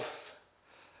of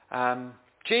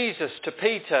Jesus to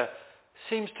Peter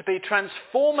seems to be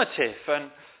transformative, and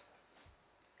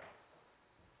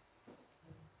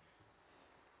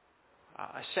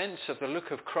a sense of the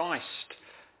look of Christ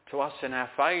to us in our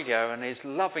failure and his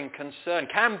loving concern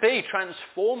can be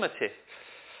transformative.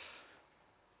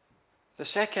 The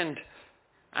second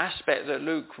aspect that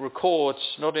Luke records,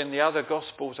 not in the other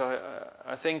Gospels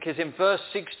I think, is in verse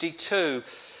 62.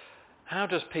 How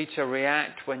does Peter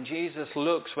react when Jesus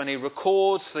looks, when he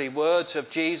records the words of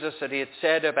Jesus that he had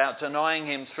said about denying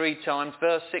him 3 times?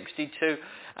 Verse 62,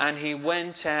 and he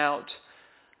went out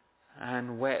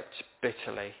and wept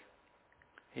bitterly.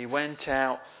 He went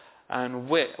out and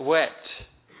wept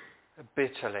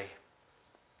bitterly.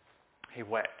 He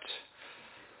wept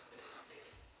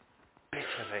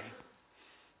bitterly.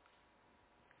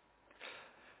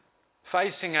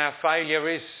 Facing our failure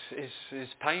is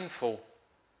painful.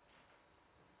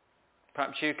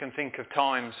 Perhaps you can think of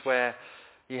times where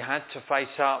you had to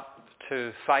face up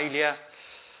to failure.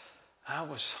 That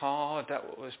was hard,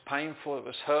 that was painful, it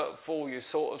was hurtful. You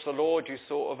thought of the Lord, you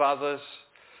thought of others.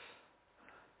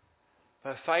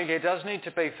 But failure does need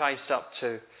to be faced up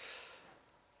to.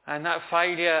 And that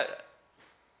failure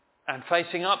and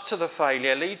facing up to the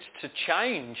failure leads to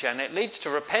change, and it leads to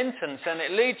repentance, and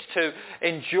it leads to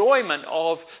enjoyment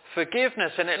of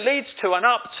forgiveness, and it leads to an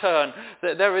upturn.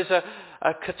 That there is a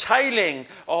curtailing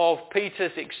of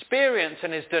Peter's experience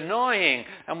and his denying,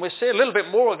 and we'll see a little bit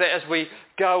more of it as we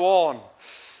go on.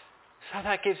 So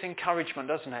that gives encouragement,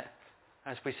 doesn't it?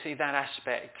 As we see that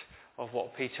aspect of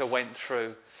what Peter went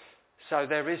through. So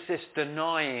there is this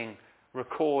denying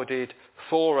recorded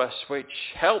for us, which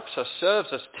helps us, serves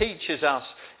us, teaches us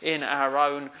in our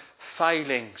own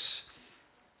failings.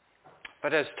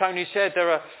 But as Tony said,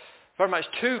 there are very much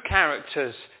 2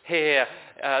 characters here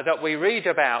that we read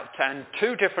about, and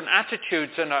 2 different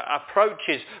attitudes and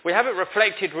approaches. We have it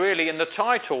reflected really in the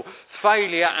title,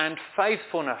 failure and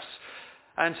faithfulness.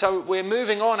 And so we're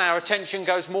moving on, our attention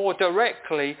goes more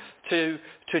directly to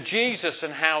Jesus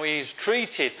and how he is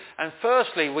treated. And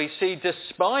firstly, we see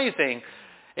despising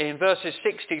in verses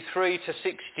 63 to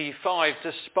 65,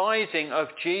 despising of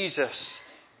Jesus.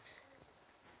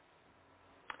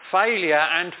 Failure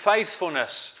and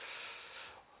faithfulness.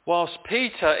 Whilst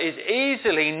Peter is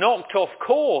easily knocked off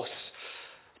course,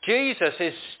 Jesus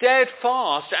is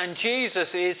steadfast and Jesus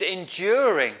is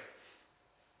enduring.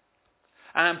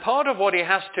 And part of what he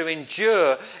has to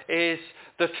endure is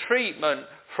the treatment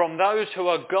from those who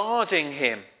are guarding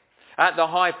him at the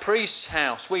high priest's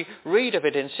house. We read of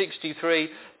it in 63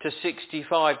 to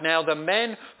 65. Now the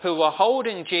men who were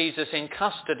holding Jesus in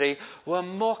custody were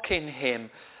mocking him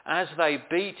as they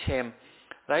beat him.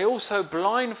 They also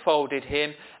blindfolded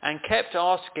him and kept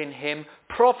asking him,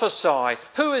 "Prophesy,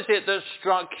 who is it that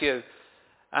struck you?"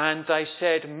 And they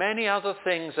said many other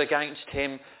things against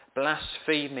him,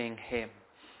 blaspheming him.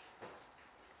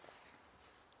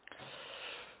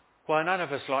 Well, none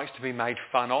of us likes to be made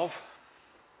fun of.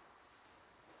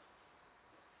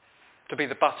 to be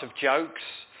the butt of jokes.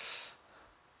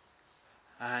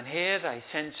 And here they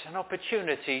sense an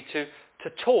opportunity to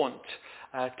taunt,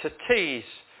 to tease,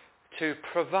 to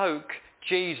provoke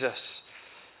Jesus.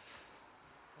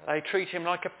 They treat him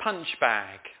like a punch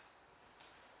bag.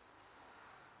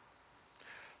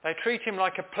 They treat him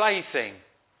like a plaything.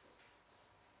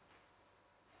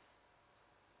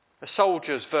 A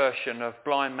soldier's version of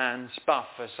blind man's buff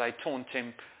as they taunt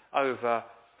him over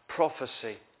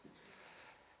prophecy.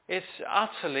 It's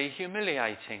utterly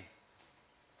humiliating.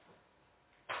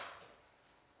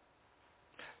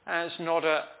 That's not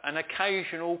an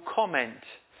occasional comment.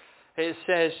 It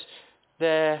says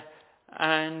there,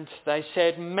 and they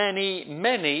said many,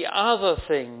 many other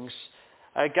things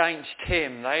against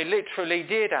him. They literally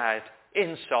did add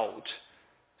insult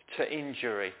to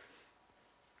injury.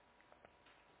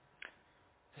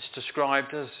 It's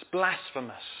described as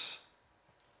blasphemous.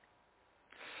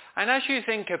 And as you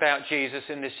think about Jesus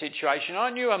in this situation,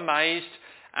 aren't you amazed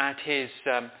at his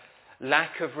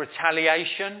lack of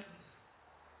retaliation?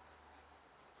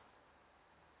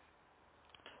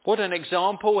 What an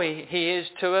example he is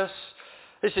to us.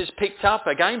 This is picked up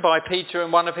again by Peter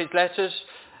in one of his letters,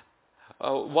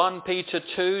 1 Peter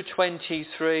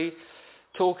 2:23,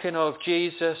 talking of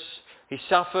Jesus. He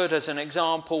suffered as an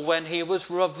example when he was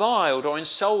reviled or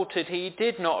insulted. He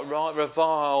did not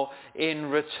revile in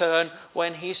return.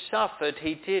 When he suffered,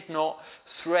 he did not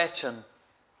threaten.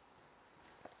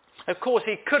 Of course,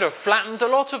 he could have flattened a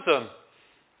lot of them.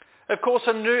 Of course,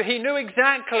 he knew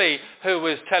exactly who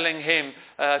was telling him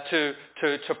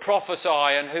to prophesy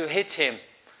and who hit him.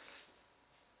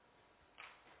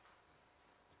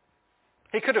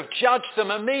 He could have judged them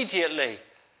immediately.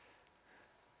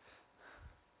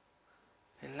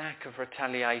 The lack of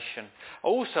retaliation.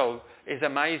 Also is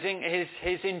amazing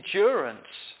his endurance.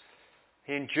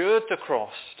 He endured the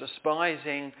cross,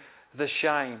 despising the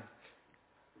shame.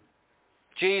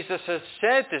 Jesus has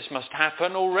said this must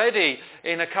happen already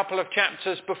in a couple of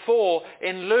chapters before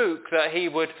in Luke, that he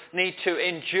would need to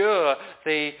endure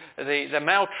the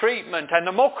maltreatment and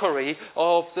the mockery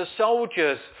of the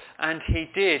soldiers, and he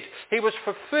did. He was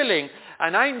fulfilling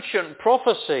an ancient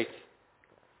prophecy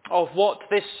of what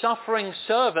this suffering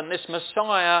servant, this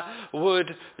Messiah,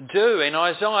 would do. In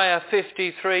Isaiah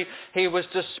 53, he was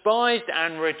despised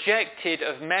and rejected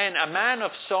of men, a man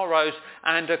of sorrows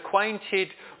and acquainted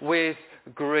with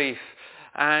grief.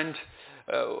 And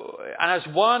as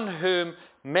one whom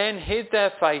men hid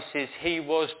their faces, he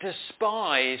was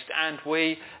despised, and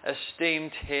we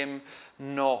esteemed him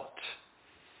not.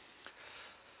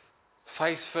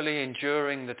 Faithfully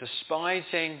enduring the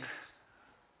despising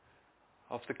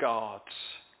of the guards.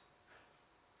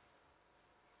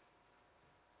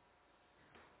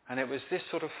 And it was this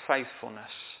sort of faithfulness,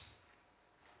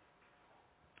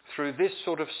 through this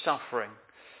sort of suffering,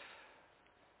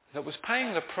 that was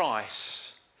paying the price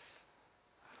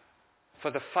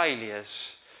for the failures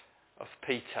of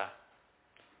Peter.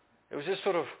 It was this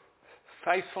sort of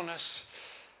faithfulness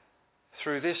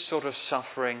through this sort of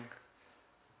suffering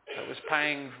that was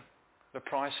paying the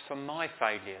price for my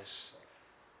failures,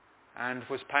 and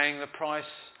was paying the price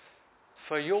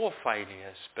for your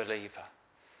failures, believer.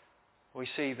 We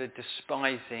see the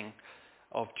despising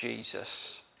of Jesus.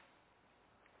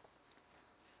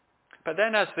 But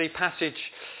then as the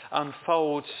passage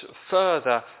unfolds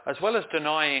further, as well as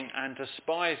denying and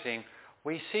despising,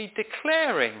 we see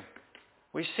declaring.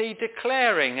 We see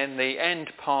declaring in the end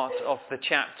part of the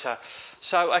chapter.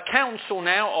 So a council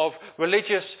now of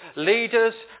religious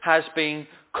leaders has been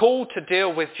called to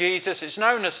deal with Jesus. It's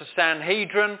known as the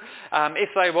Sanhedrin. If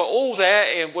they were all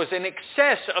there, it was in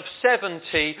excess of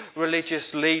 70 religious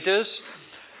leaders.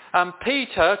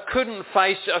 Peter couldn't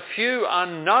face a few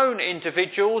unknown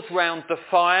individuals round the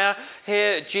fire.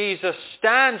 Here Jesus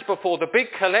stands before the big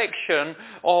collection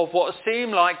of what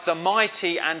seem like the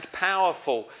mighty and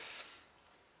powerful.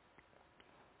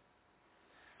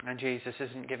 And Jesus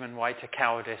isn't given way to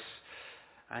cowardice,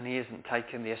 and he isn't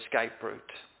taking the escape route.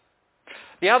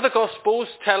 The other Gospels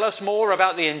tell us more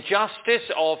about the injustice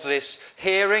of this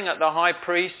hearing at the high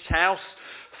priest's house.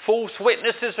 False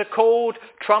witnesses are called,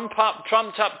 trumped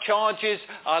up charges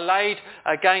are laid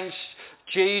against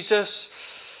Jesus.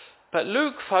 But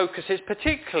Luke focuses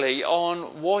particularly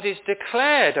on what is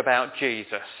declared about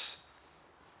Jesus,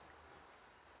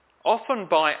 often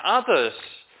by others,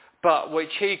 but which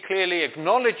he clearly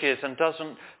acknowledges and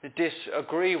doesn't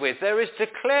disagree with. There is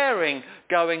declaring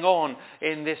going on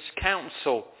in this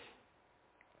council.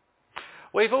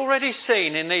 We've already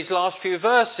seen in these last few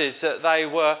verses that they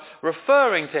were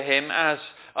referring to him as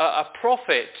a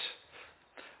prophet.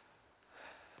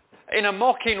 in a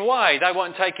mocking way. They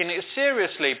weren't taking it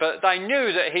seriously, but they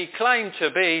knew that he claimed to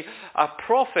be a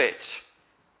prophet.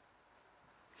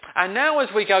 And now as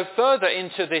we go further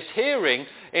into this hearing,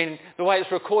 in the way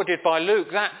it's recorded by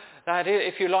Luke, that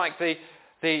if you like, the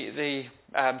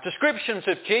descriptions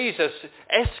of Jesus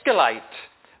escalate.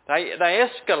 They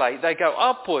escalate, they go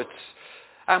upwards.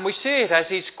 And we see it as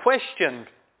he's questioned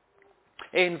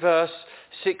in verse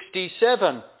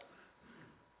 67.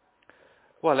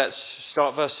 Well, let's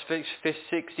start verse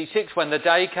 66. When the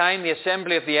day came, the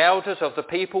assembly of the elders of the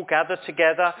people gathered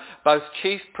together, both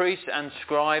chief priests and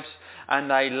scribes, and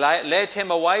they led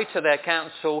him away to their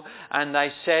council, and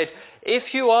they said,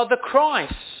 "If you are the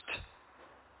Christ,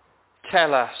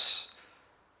 tell us."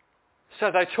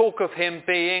 So they talk of him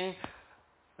being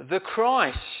the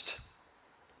Christ.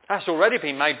 That's already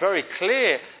been made very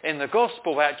clear in the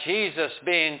gospel about Jesus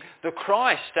being the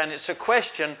Christ, and it's a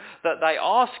question that they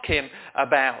ask him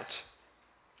about.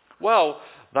 Well,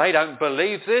 they don't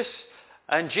believe this,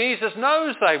 and Jesus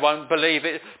knows they won't believe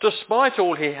it, despite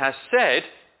all he has said,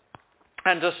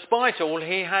 and despite all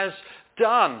he has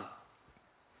done.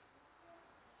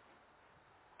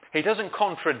 He doesn't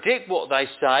contradict what they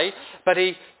say, but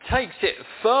he takes it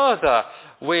further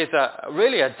with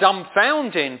really a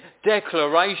dumbfounding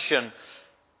declaration.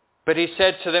 But he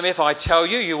said to them, "If I tell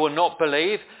you, you will not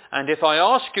believe, and if I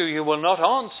ask you, you will not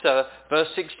answer."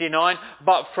 Verse 69,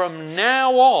 "But from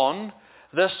now on,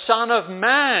 the Son of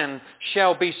Man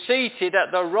shall be seated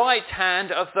at the right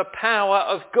hand of the power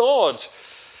of God."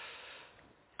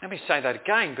 Let me say that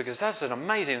again, because that's an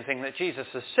amazing thing that Jesus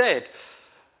has said.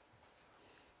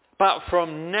 But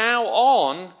from now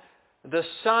on, the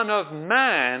Son of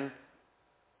Man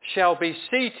shall be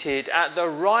seated at the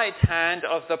right hand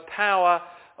of the power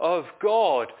of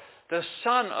God. The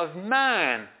Son of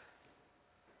Man.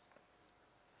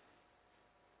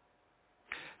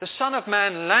 The Son of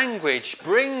Man language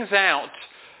brings out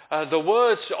the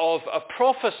words of a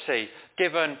prophecy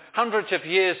given hundreds of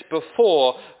years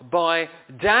before by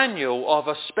Daniel of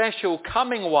a special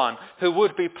coming one who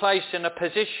would be placed in a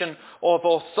position of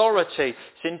authority.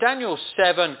 It's in Daniel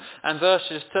 7 and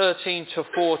verses 13 to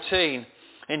 14.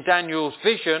 In Daniel's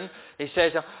vision, he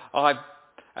says,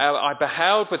 I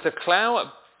beheld with the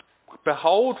cloud,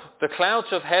 behold, the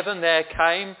clouds of heaven, there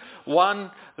came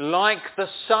one like the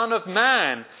Son of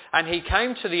Man, and he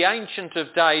came to the Ancient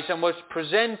of Days and was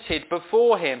presented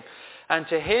before him. And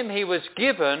to him he was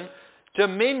given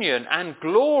dominion and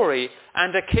glory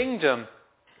and a kingdom,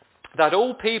 that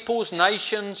all peoples,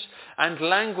 nations and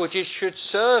languages should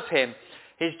serve him.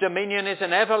 His dominion is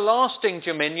an everlasting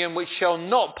dominion which shall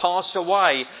not pass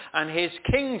away, and his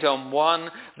kingdom one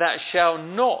that shall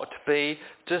not be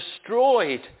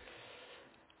destroyed.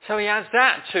 So he adds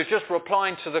that to just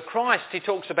replying to the Christ. He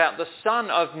talks about the Son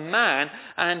of Man,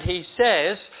 and he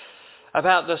says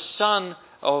about the Son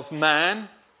of Man,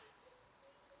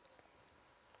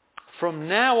 "From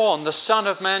now on, the Son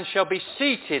of Man shall be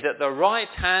seated at the right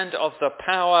hand of the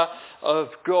power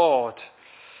of God."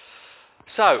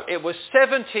 So, it was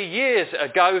 70 years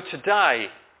ago today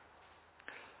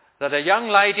that a young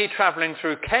lady travelling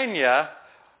through Kenya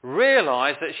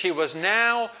realised that she was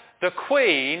now the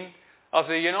Queen of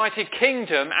the United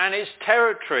Kingdom and its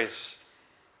territories.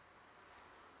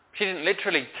 She didn't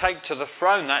literally take to the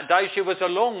throne that day. She was a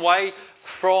long way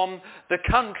from the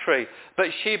country.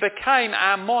 But she became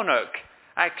our monarch.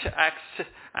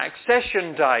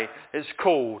 Accession Day is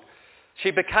called.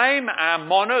 She became our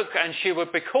monarch, and she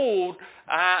would be called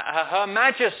Her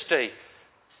Majesty.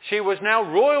 She was now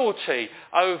royalty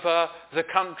over the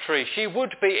country. She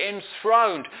would be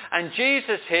enthroned. And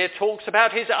Jesus here talks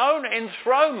about his own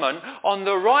enthronement on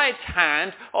the right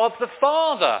hand of the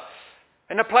Father,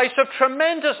 in a place of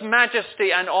tremendous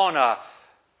majesty and honour,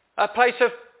 a place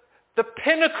of the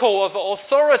pinnacle of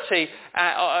authority,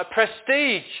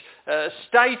 prestige,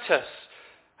 status.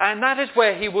 And that is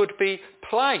where he would be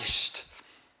placed.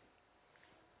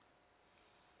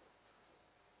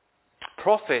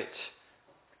 Prophet,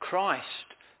 Christ,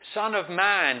 Son of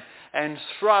Man,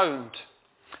 enthroned.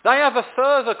 They have a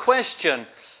further question.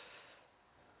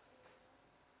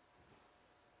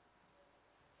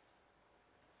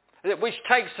 Which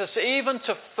takes us even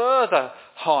to further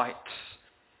heights.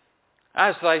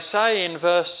 As they say in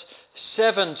verse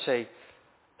 70,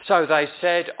 so they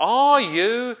said, "Are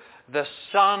you the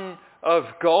Son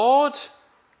of God?"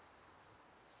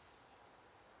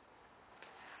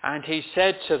 And he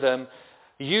said to them,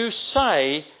 "You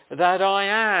say that I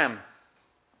am."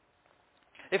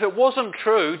 If it wasn't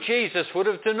true, Jesus would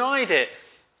have denied it.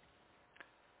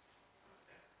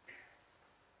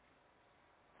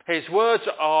 His words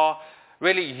are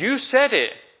really, "You said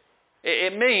it."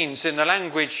 It means, in the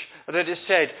language that it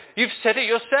said, "You've said it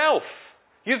yourself.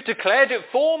 You've declared it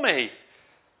for me.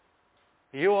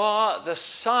 You are the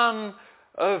Son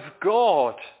of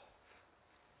God."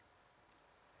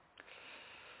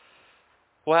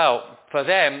 Well, for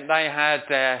them, they had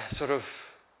their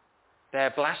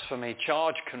blasphemy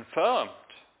charge confirmed.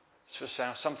 This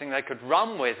was something they could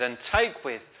run with and take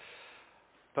with.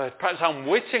 But perhaps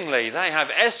unwittingly, they have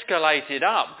escalated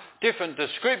up different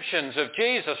descriptions of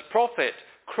Jesus, prophet,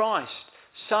 Christ,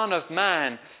 Son of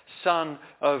Man, Son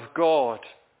of God.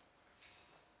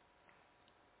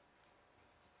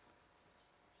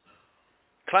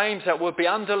 Claims that would be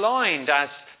underlined as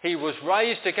he was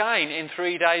raised again in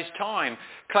 3 days' time.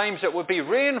 Claims that would be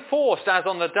reinforced as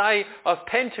on the day of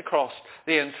Pentecost,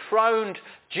 the enthroned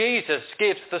Jesus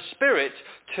gives the Spirit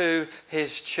to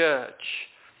his church.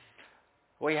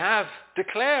 We have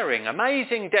declaring,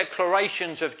 amazing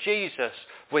declarations of Jesus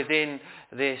within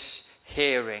this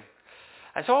hearing.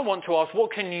 And so I want to ask,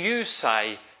 what can you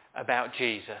say about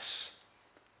Jesus?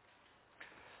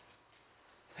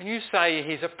 Can you say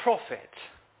he's a prophet?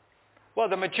 Well,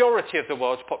 the majority of the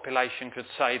world's population could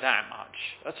say that much.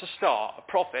 That's a start, a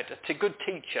prophet, a good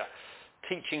teacher,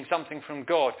 teaching something from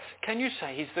God. Can you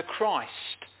say he's the Christ?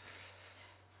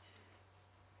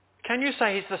 Can you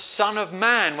say he's the Son of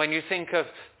Man when you think of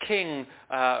king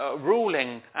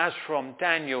ruling as from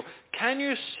Daniel? Can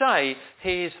you say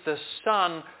he's the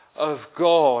Son of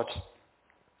God?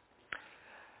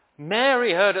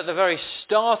 Mary heard at the very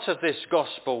start of this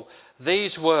gospel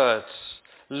these words,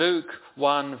 Luke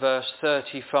 1 verse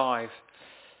 35.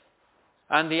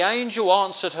 "And the angel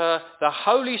answered her, 'The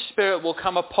Holy Spirit will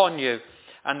come upon you,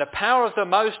 and the power of the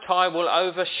Most High will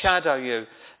overshadow you.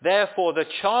 Therefore the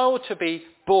child to be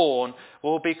born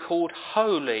will be called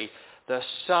Holy, the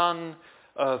Son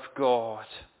of God.'"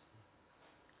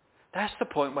 That's the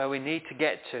point where we need to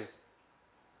get to.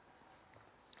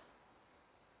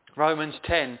 Romans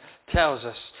 10 tells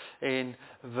us in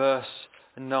verse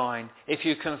 9, "If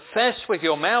you confess with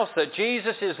your mouth that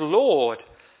Jesus is Lord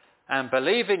and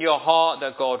believe in your heart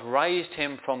that God raised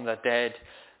him from the dead,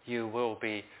 you will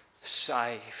be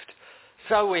saved."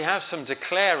 So we have some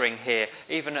declaring here,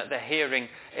 even at the hearing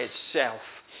itself.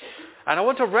 And I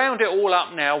want to round it all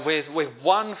up now with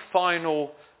one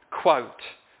final quote,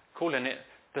 calling it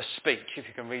the speech, if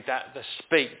you can read that, the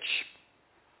speech.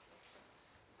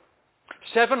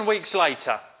 7 weeks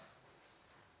later,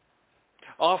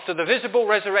 after the visible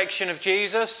resurrection of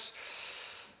Jesus,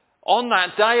 on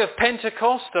that day of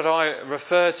Pentecost that I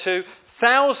referred to,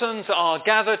 thousands are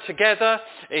gathered together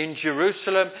in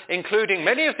Jerusalem, including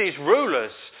many of these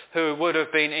rulers who would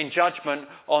have been in judgment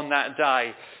on that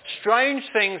day. Strange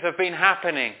things have been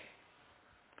happening.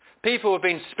 People have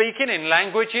been speaking in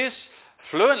languages,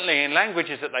 fluently in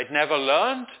languages that they'd never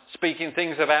learned, speaking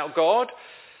things about God.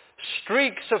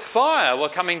 Streaks of fire were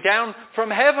coming down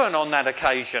from heaven on that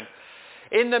occasion.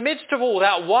 In the midst of all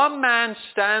that, one man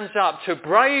stands up to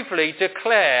bravely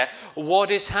declare what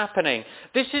is happening.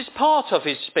 This is part of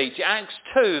his speech, Acts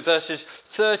 2, verses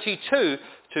 32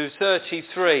 to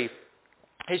 33.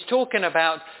 He's talking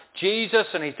about Jesus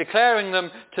and he's declaring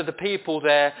them to the people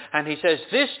there. And he says,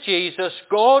 "This Jesus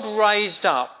God raised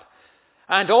up,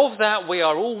 and of that we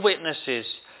are all witnesses,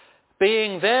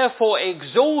 being therefore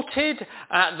exalted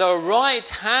at the right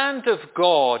hand of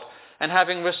God, and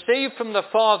having received from the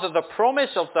Father the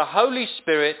promise of the Holy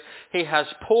Spirit, he has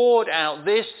poured out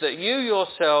this that you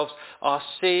yourselves are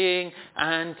seeing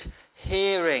and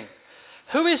hearing."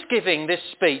 Who is giving this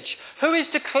speech? Who is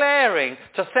declaring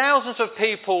to thousands of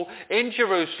people in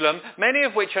Jerusalem, many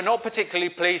of which are not particularly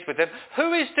pleased with him,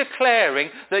 who is declaring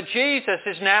that Jesus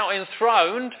is now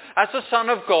enthroned as the Son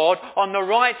of God on the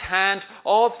right hand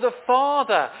of the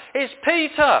Father? It's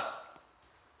Peter.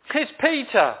 It's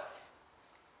Peter.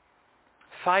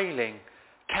 Failing,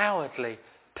 cowardly,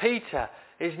 Peter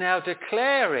is now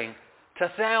declaring to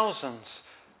thousands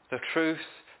the truth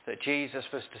that Jesus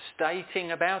was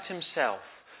stating about himself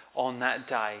on that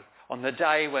day, on the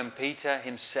day when Peter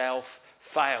himself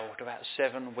failed about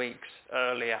 7 weeks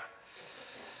earlier.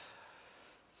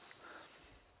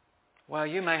 Well,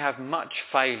 you may have much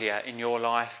failure in your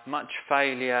life, much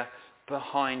failure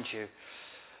behind you,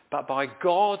 but by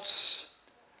God's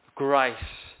grace,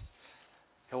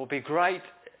 it will be great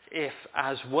if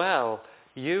as well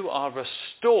you are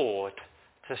restored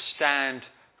to stand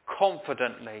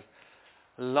confidently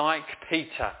like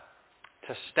Peter,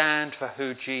 to stand for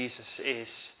who Jesus is,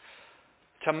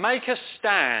 to make a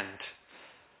stand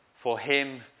for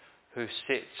him who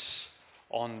sits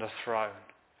on the throne.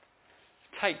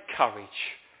 Take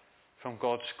courage from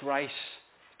God's grace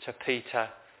to Peter,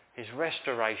 his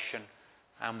restoration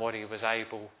and what he was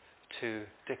able to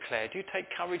declare. Do you take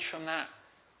courage from that?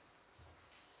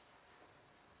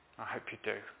 I hope you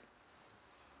do.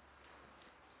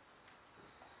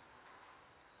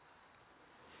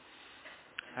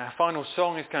 Our final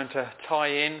song is going to tie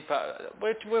in,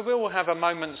 but we will have a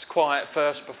moment's quiet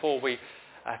first before we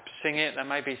sing it. There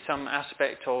may be some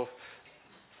aspect of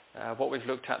what we've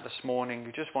looked at this morning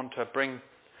we just want to bring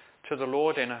to the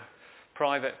Lord in a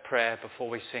private prayer before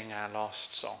we sing our last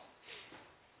song.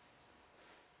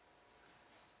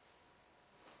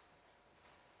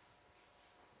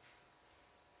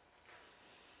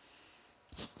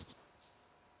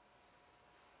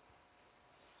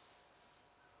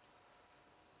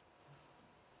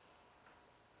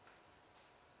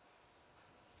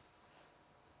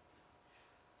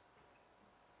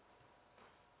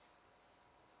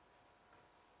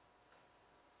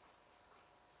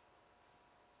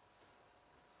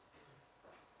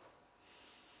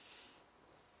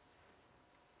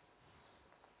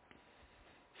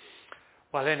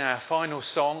 Well, in our final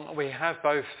song, we have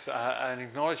both an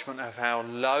acknowledgement of how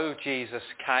low Jesus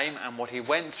came and what he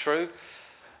went through,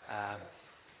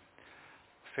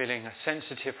 feeling a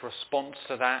sensitive response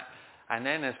to that. And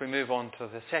then as we move on to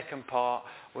the second part,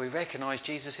 we recognise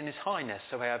Jesus in his highness.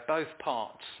 So we have both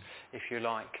parts, if you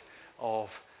like, of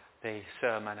the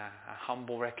sermon, a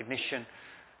humble recognition,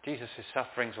 Jesus'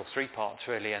 sufferings, or three parts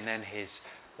really, and then his,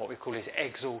 what we call his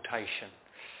exaltation.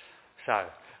 So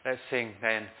let's sing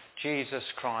then, Jesus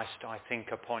Christ, I think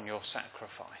upon your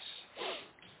sacrifice.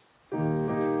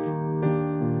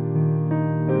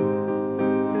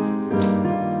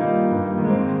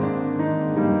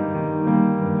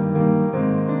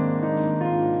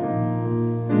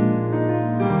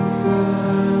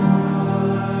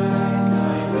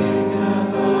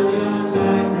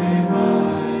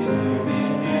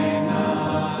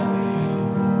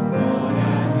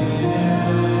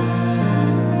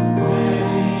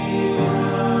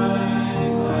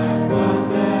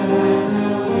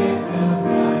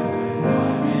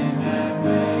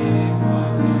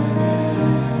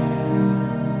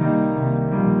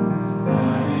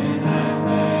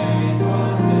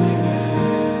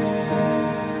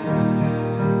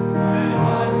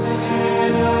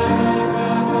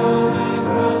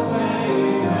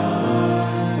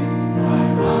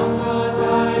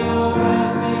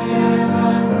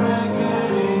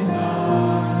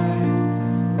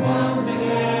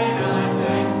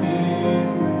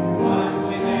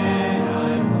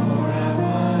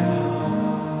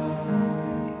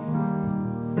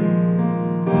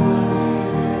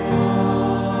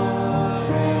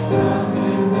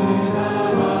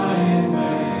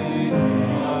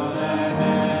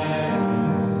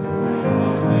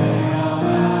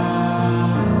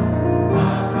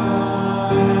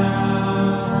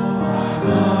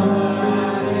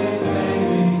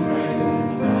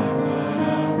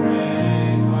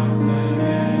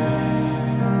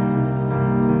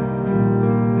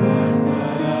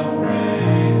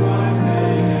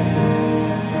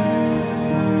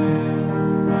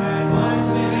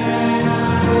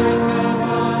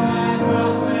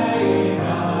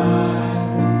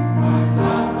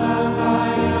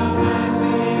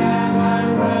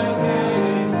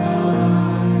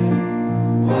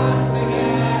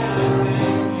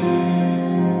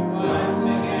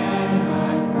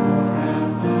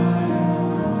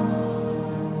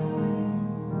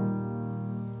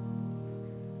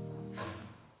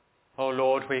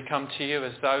 We come to you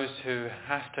as those who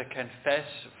have to confess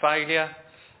failure,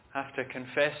 have to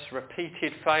confess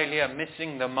repeated failure,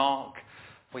 missing the mark.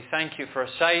 We thank you for a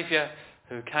Saviour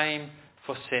who came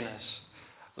for sinners.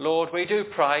 Lord, we do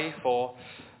pray for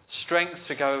strength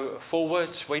to go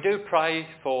forwards. We do pray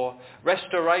for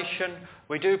restoration.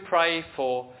 We do pray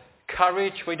for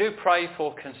courage. We do pray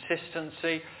for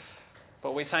consistency.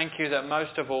 But we thank you that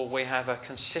most of all we have a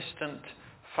consistent,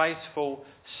 faithful,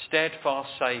 steadfast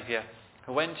Saviour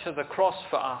who went to the cross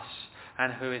for us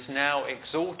and who is now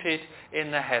exalted in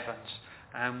the heavens.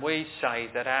 And we say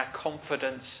that our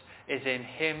confidence is in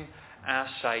him, our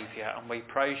Saviour, and we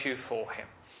praise you for him.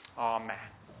 Amen.